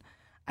 and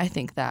I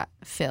think that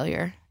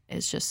failure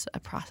is just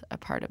a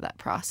part of that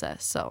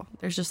process. So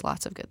there's just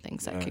lots of good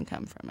things that can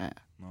come from it.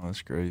 Oh,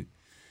 that's great.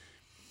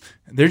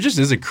 There just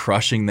is a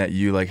crushing that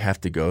you like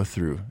have to go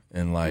through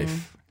in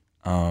life.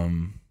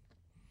 And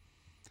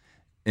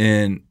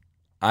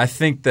I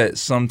think that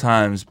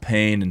sometimes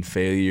pain and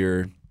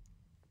failure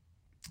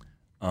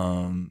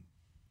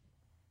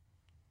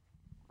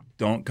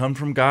don't come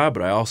from God,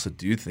 but I also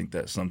do think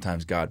that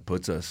sometimes God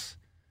puts us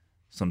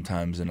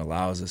sometimes and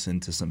allows us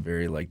into some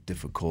very like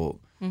difficult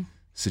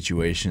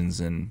situations,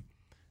 and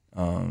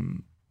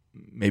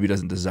maybe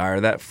doesn't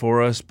desire that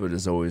for us, but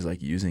is always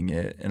like using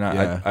it. And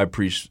I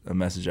preached a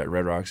message at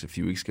Red Rocks a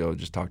few weeks ago,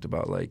 just talked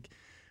about like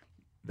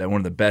that one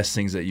of the best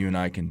things that you and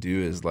I can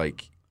do is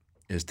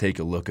take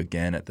a look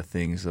again at the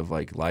things of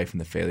like life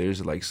and the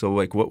failures. Like, so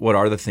like what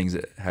are the things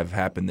that have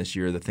happened this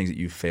year, the things that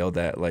you failed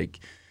at? Like,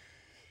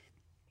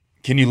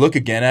 can you look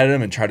again at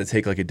them and try to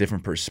take like a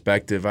different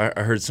perspective? I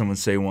heard someone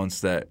say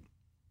once that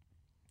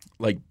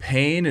like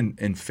pain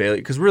and failure,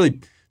 because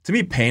really to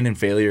me pain and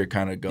failure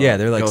kind of go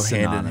they're like go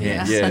hand in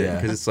hand. Yeah,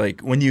 because it's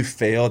like when you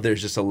fail,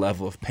 there's just a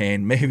level of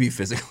pain, maybe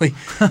physically,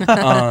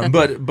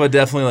 but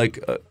definitely like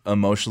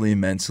emotionally,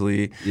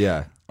 mentally.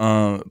 Yeah.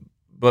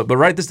 But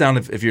write this down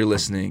if you're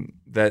listening.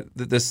 That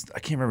this, I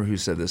can't remember who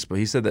said this, but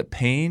he said that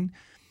pain,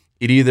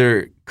 it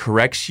either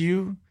corrects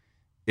you,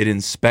 it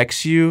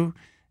inspects you,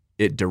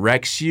 it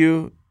directs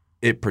you,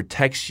 it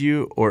protects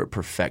you, or it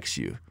perfects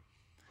you.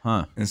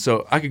 Huh. And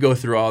so I could go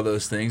through all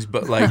those things,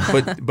 but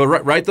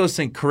write those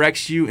things: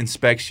 corrects you,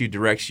 inspects you,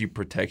 directs you,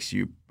 protects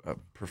you,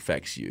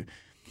 perfects you.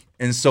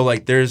 And so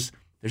like there's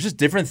just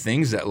different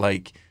things that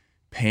like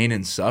pain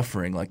and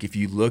suffering. Like if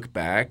you look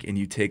back and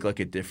you take like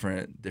a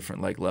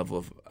different like level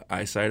of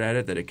eyesight at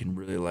it, that it can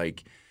really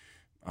like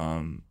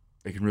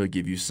it can really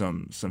give you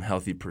some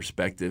healthy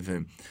perspective.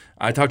 And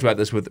I talked about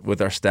this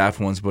with our staff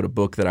once, but a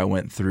book that I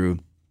went through,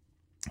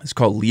 it's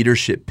called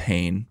Leadership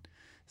Pain.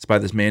 It's by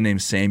this man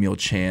named Samuel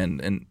Chan,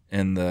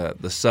 and the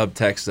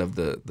subtext of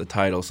the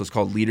title, so it's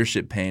called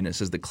Leadership Pain. It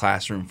says the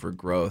classroom for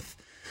growth.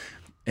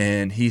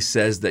 And he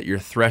says that your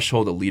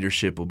threshold of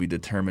leadership will be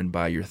determined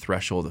by your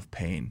threshold of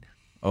pain.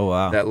 Oh,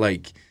 wow. That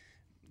like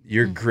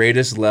your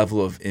greatest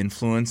level of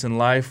influence in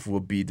life will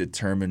be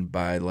determined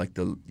by like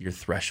your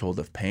threshold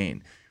of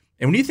pain.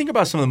 And when you think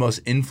about some of the most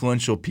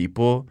influential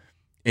people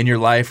in your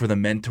life or the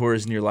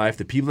mentors in your life,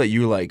 the people that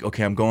you're like,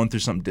 okay, I'm going through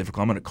something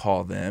difficult, I'm going to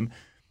call them.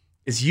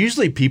 It's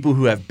usually people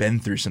who have been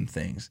through some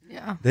things.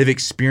 Yeah. They've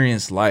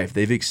experienced life.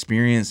 They've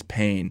experienced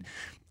pain.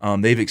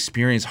 They've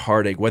experienced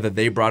heartache, whether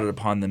they brought it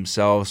upon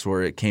themselves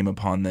or it came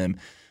upon them.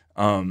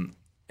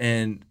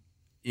 And,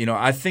 you know,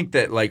 I think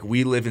that like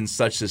we live in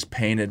such this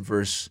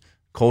pain-adverse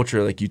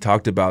culture, like you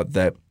talked about,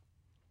 that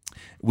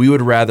we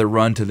would rather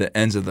run to the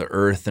ends of the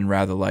earth than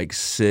rather like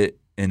sit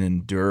and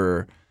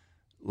endure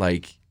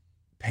like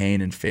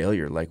pain and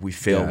failure. Like we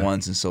fail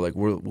once, and so like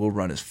we'll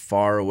run as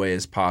far away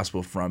as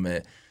possible from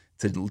it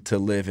to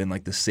live in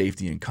like the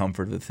safety and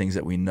comfort of the things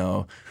that we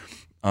know.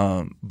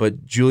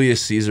 But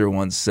Julius Caesar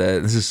once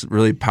said, this is a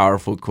really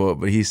powerful quote,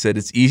 but he said,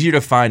 it's easier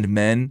to find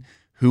men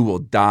who will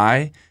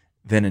die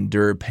than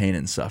endure pain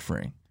and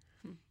suffering.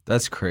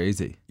 That's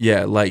crazy.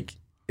 Yeah, like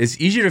it's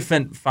easier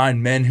to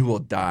find men who will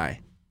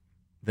die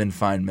than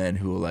find men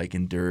who will like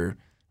endure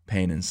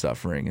pain and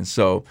suffering. And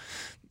so,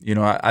 you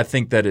know, I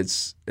think that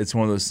it's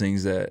one of those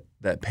things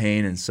that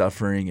pain and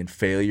suffering and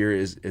failure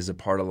is a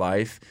part of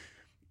life.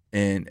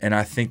 And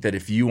I think that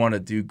if you want to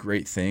do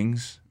great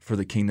things for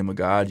the kingdom of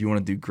God, you want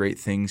to do great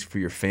things for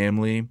your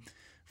family,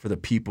 for the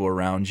people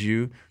around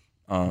you,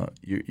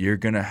 you're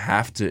going to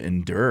have to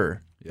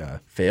endure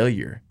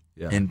failure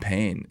and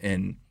pain.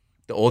 And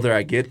the older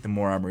I get, the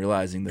more I'm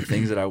realizing the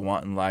things that I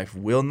want in life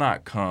will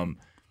not come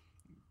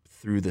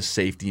through the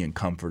safety and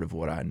comfort of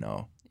what I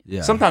know.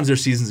 Yeah. Sometimes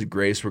there's seasons of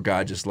grace where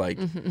God just like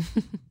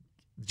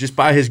just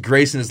by his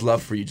grace and his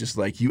love for you, just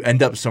like you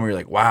end up somewhere you're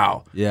like,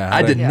 wow,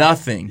 I did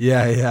nothing.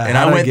 And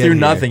I went through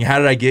nothing. How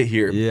did I get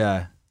here?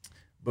 Yeah.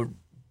 But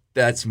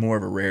that's more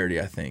of a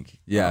rarity, I think.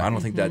 I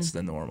don't think that's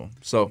the normal.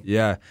 So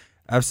yeah,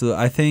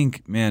 absolutely. I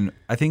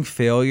think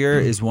failure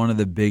is one of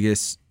the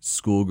biggest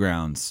school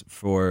grounds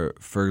for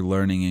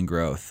learning and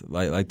growth.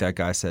 Like that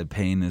guy said,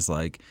 pain is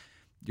like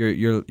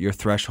your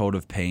threshold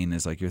of pain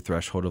is like your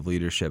threshold of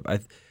leadership.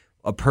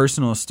 A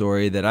personal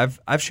story that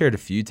I've shared a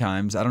few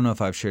times. I don't know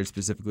if I've shared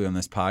specifically on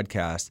this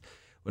podcast.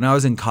 When I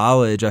was in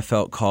college, I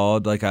felt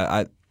called. Like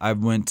I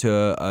went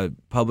to a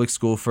public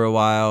school for a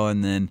while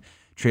and then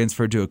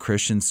transferred to a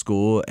Christian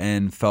school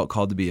and felt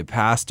called to be a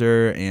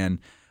pastor and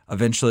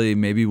eventually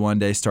maybe one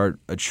day start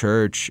a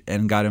church,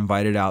 and got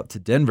invited out to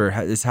Denver.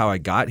 This is how I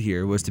got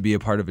here, was to be a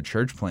part of a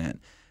church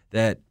plant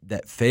that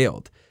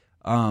failed.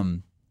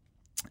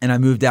 And I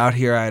moved out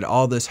here. I had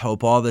all this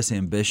hope, all this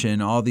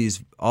ambition, all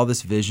this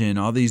vision,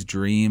 all these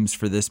dreams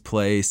for this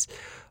place.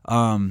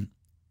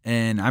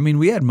 And I mean,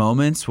 we had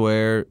moments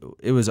where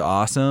it was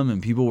awesome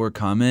and people were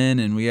coming,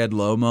 and we had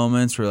low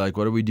moments where like,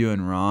 what are we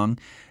doing wrong?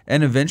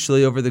 And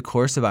eventually over the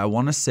course of, I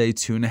want to say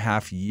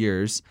 2.5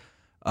 years,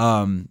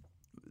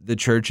 the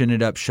church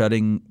ended up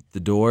shutting the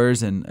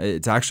doors, and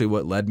it's actually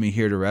what led me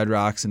here to Red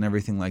Rocks and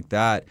everything like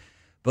that.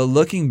 But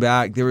looking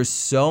back, there was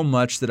so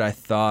much that I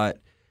thought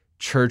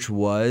church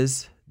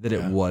was that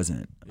it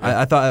wasn't.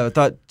 I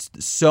thought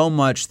so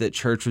much that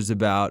church was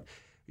about,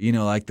 you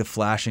know, like the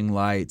flashing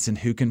lights and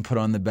who can put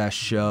on the best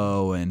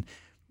show, and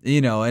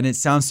you know, and it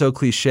sounds so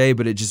cliche,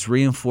 but it just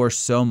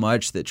reinforced so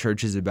much that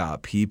church is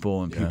about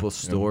people and people's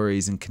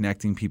stories and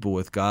connecting people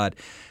with God.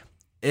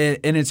 And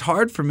it's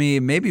hard for me,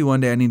 maybe one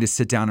day I need to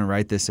sit down and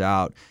write this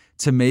out,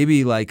 to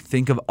maybe like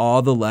think of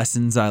all the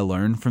lessons I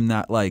learned from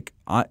that. Like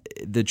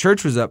the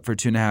church was up for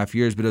 2.5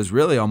 years, but it was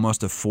really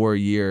almost a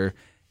 4-year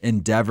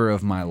endeavor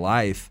of my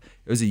life.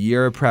 It was a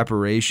year of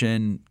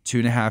preparation,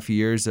 2.5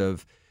 years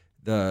of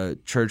the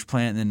church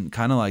plant, and then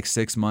kind of like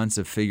 6 months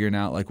of figuring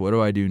out like, what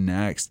do I do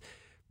next?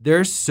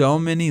 There's so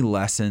many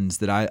lessons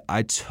that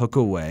I took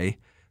away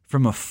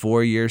from a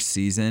 4-year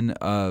season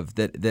of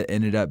that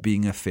ended up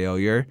being a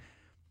failure.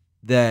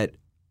 that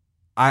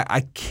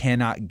I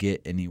cannot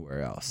get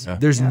anywhere else. Yeah.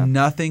 There's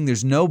nothing,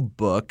 there's no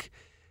book.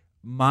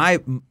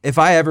 If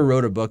I ever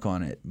wrote a book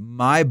on it,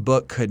 my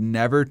book could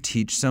never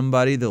teach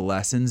somebody the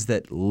lessons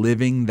that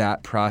living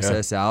that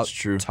process out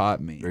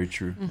taught me. Very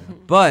true.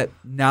 Mm-hmm. But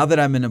now that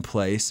I'm in a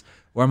place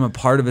where I'm a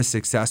part of a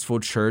successful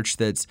church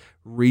that's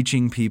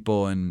reaching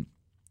people and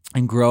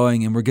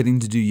growing, and we're getting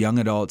to do young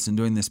adults and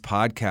doing this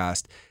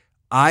podcast,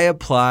 I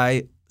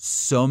apply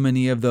so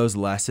many of those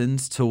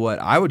lessons to what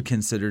I would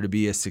consider to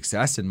be a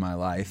success in my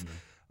life,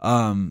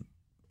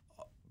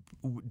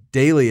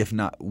 daily, if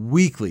not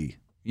weekly,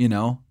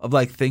 of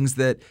like things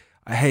that,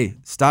 hey,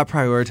 stop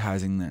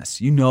prioritizing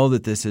this. You know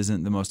that this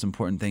isn't the most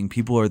important thing.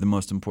 People are the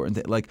most important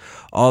thing, like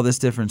all this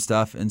different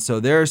stuff. And so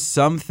there are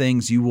some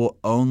things you will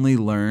only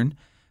learn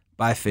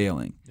by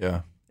failing.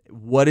 Yeah.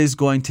 What is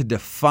going to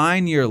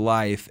define your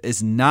life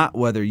is not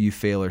whether you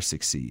fail or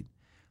succeed.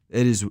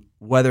 It is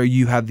whether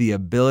you have the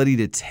ability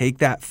to take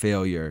that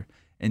failure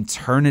and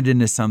turn it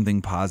into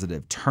something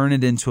positive, turn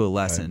it into a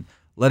lesson. Right.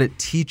 Let it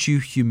teach you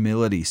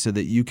humility so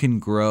that you can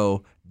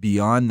grow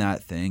beyond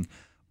that thing,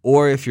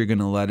 or if you're going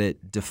to let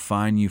it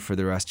define you for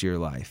the rest of your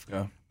life.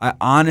 Yeah. I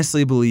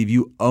honestly believe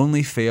you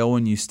only fail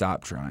when you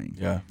stop trying.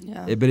 Yeah.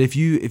 But if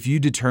you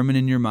determine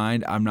in your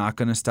mind, I'm not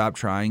going to stop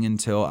trying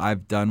until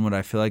I've done what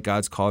I feel like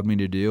God's called me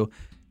to do,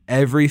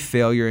 every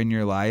failure in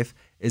your life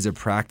is a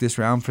practice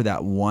round for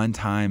that one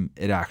time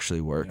it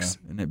actually works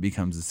and it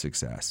becomes a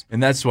success.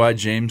 And that's why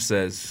James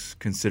says,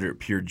 consider it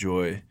pure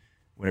joy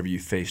whenever you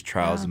face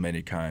trials of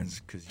many kinds,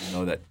 because you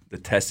know that the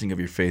testing of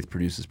your faith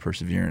produces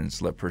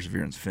perseverance. Let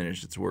perseverance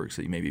finish its work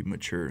so you may be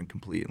mature and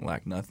complete and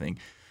lack nothing.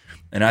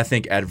 And I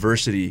think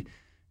adversity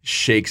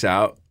shakes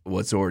out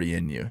what's already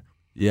in you.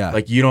 Yeah.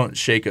 Like you don't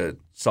shake a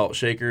salt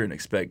shaker and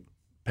expect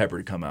pepper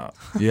to come out.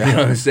 Yeah. You know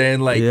what I'm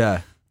saying? Like,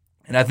 yeah.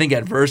 And I think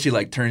adversity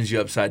like turns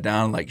you upside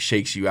down, like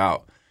shakes you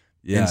out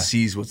and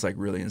sees what's like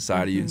really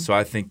inside of you. And so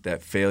I think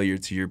that failure,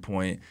 to your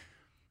point,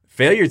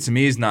 failure to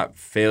me is not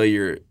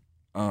failure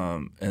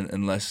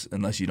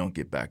unless you don't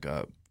get back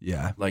up.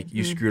 Yeah. Like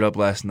you screwed up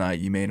last night,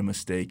 you made a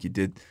mistake, you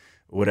did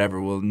whatever.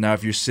 Well, now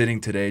if you're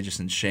sitting today just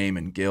in shame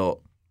and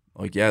guilt,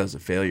 like, yeah, it was a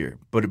failure.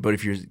 But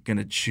if you're going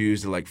to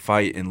choose to like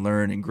fight and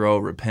learn and grow,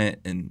 repent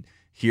and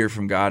hear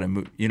from God and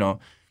move,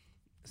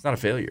 it's not a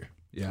failure.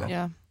 Yeah. So.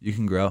 Yeah. You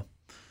can grow.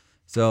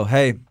 So,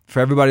 hey,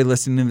 for everybody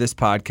listening to this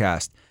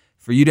podcast,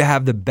 for you to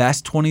have the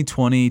best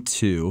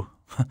 2022,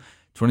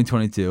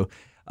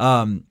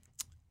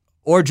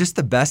 or just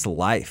the best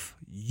life,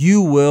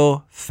 you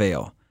will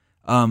fail.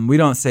 We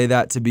don't say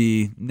that to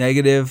be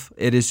negative.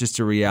 It is just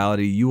a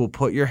reality. You will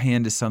put your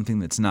hand to something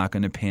that's not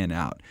going to pan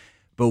out.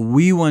 But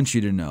we want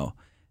you to know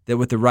that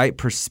with the right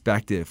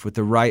perspective, with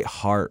the right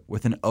heart,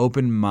 with an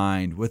open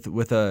mind, with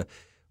a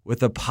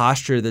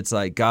posture that's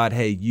like, God,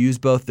 hey, use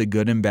both the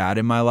good and bad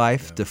in my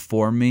life to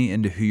form me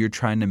into who you're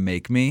trying to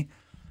make me.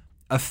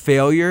 A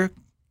failure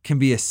can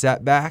be a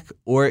setback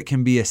or it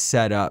can be a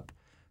setup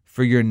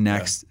for your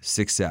next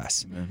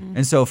success. Mm-hmm.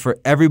 And so for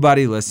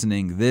everybody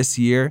listening this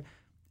year,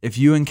 if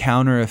you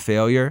encounter a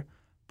failure,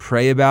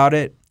 pray about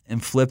it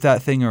and flip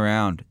that thing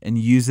around and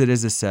use it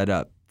as a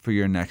setup for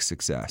your next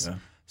success. Yeah.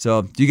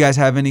 So do you guys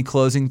have any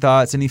closing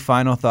thoughts, any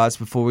final thoughts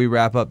before we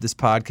wrap up this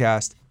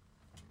podcast?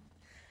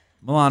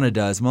 Milana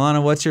does.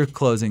 Milana, what's your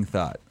closing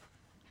thought?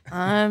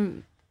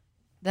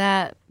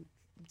 That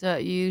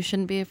you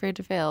shouldn't be afraid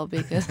to fail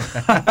because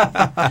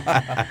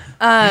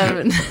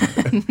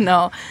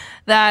no,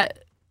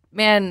 that,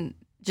 man,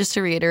 just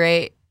to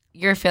reiterate,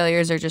 your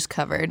failures are just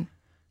covered.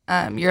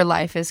 Your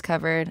life is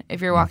covered.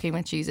 If you're walking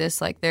with Jesus,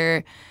 like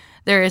there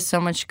is so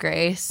much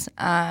grace,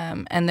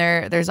 and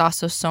there's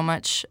also so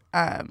much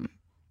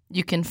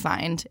you can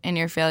find in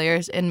your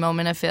failures, in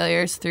moment of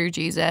failures through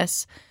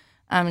Jesus.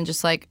 And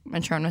just like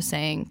Matron was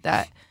saying,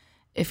 that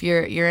if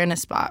you're in a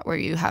spot where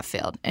you have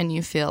failed and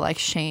you feel like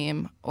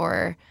shame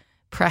or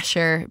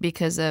pressure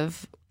because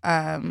of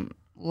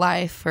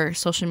life or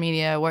social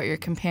media, what you're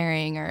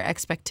comparing or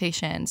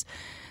expectations,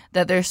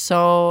 that there's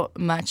so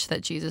much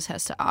that Jesus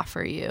has to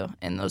offer you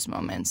in those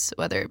moments,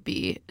 whether it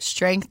be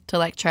strength to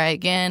like try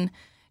again,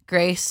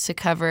 grace to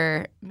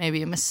cover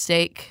maybe a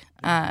mistake,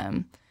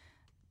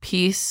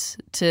 peace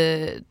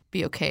to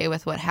be okay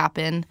with what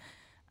happened.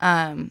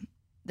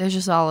 There's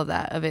just all of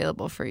that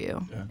available for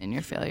you in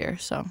your failure.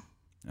 So,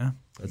 yeah,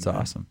 that's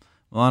awesome.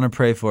 Milana,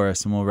 pray for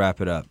us and we'll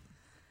wrap it up.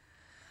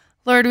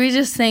 Lord, we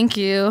just thank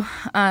you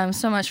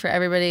so much for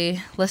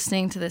everybody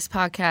listening to this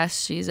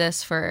podcast,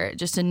 Jesus, for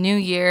just a new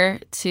year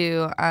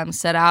to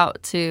set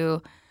out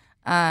to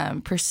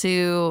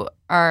pursue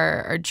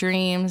our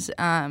dreams,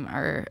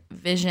 our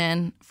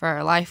vision for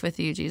our life with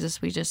you,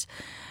 Jesus. We just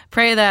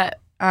pray that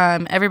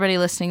everybody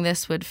listening to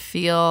this would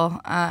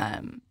feel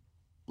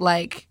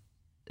like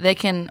they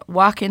can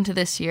walk into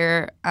this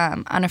year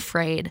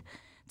unafraid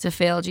to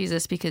fail,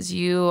 Jesus, because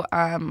you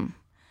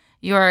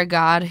are a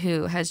God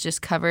who has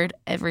just covered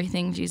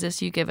everything,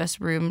 Jesus. You give us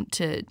room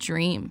to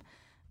dream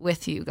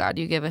with you, God.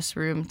 You give us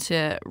room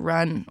to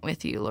run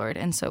with you, Lord.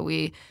 And so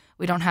we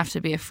we don't have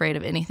to be afraid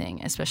of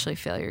anything, especially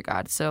failure,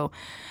 God. So,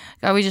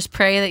 God, we just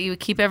pray that you would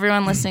keep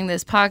everyone listening to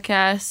this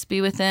podcast. Be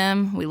with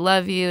them. We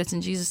love you. It's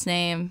in Jesus'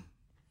 name.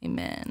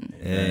 Amen.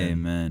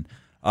 Amen.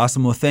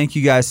 Awesome. Well, thank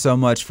you guys so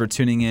much for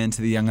tuning in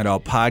to the Young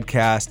Adult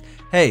Podcast.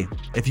 Hey,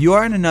 if you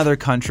are in another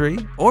country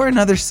or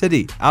another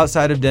city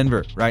outside of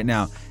Denver right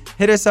now,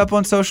 hit us up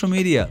on social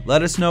media.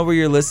 Let us know where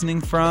you're listening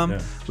from.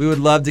 Yeah. We would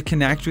love to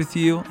connect with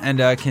you and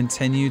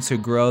continue to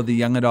grow the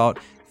Young Adult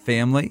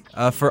family.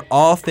 For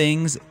all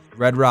things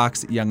Red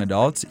Rocks Young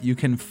Adults, you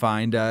can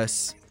find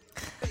us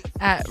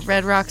at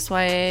Red Rocks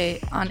YA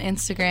on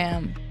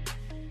Instagram.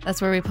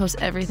 That's where we post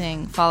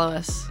everything. Follow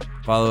us.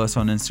 Follow us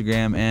on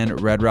Instagram and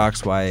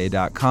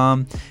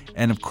redrocksya.com.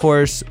 And of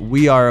course,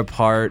 we are a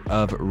part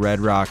of Red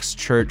Rocks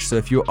Church. So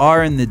if you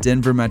are in the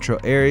Denver metro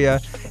area,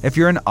 if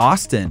you're in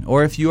Austin,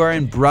 or if you are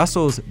in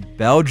Brussels,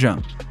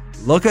 Belgium,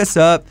 look us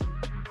up.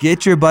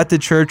 Get your butt to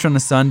church on a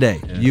Sunday.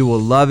 Yes. You will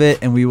love it,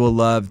 and we will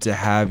love to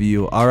have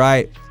you. All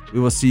right. We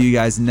will see you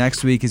guys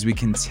next week as we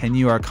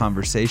continue our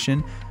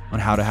conversation on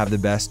how to have the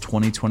best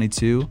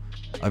 2022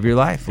 of your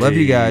life. Love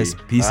you guys.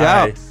 Peace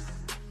out.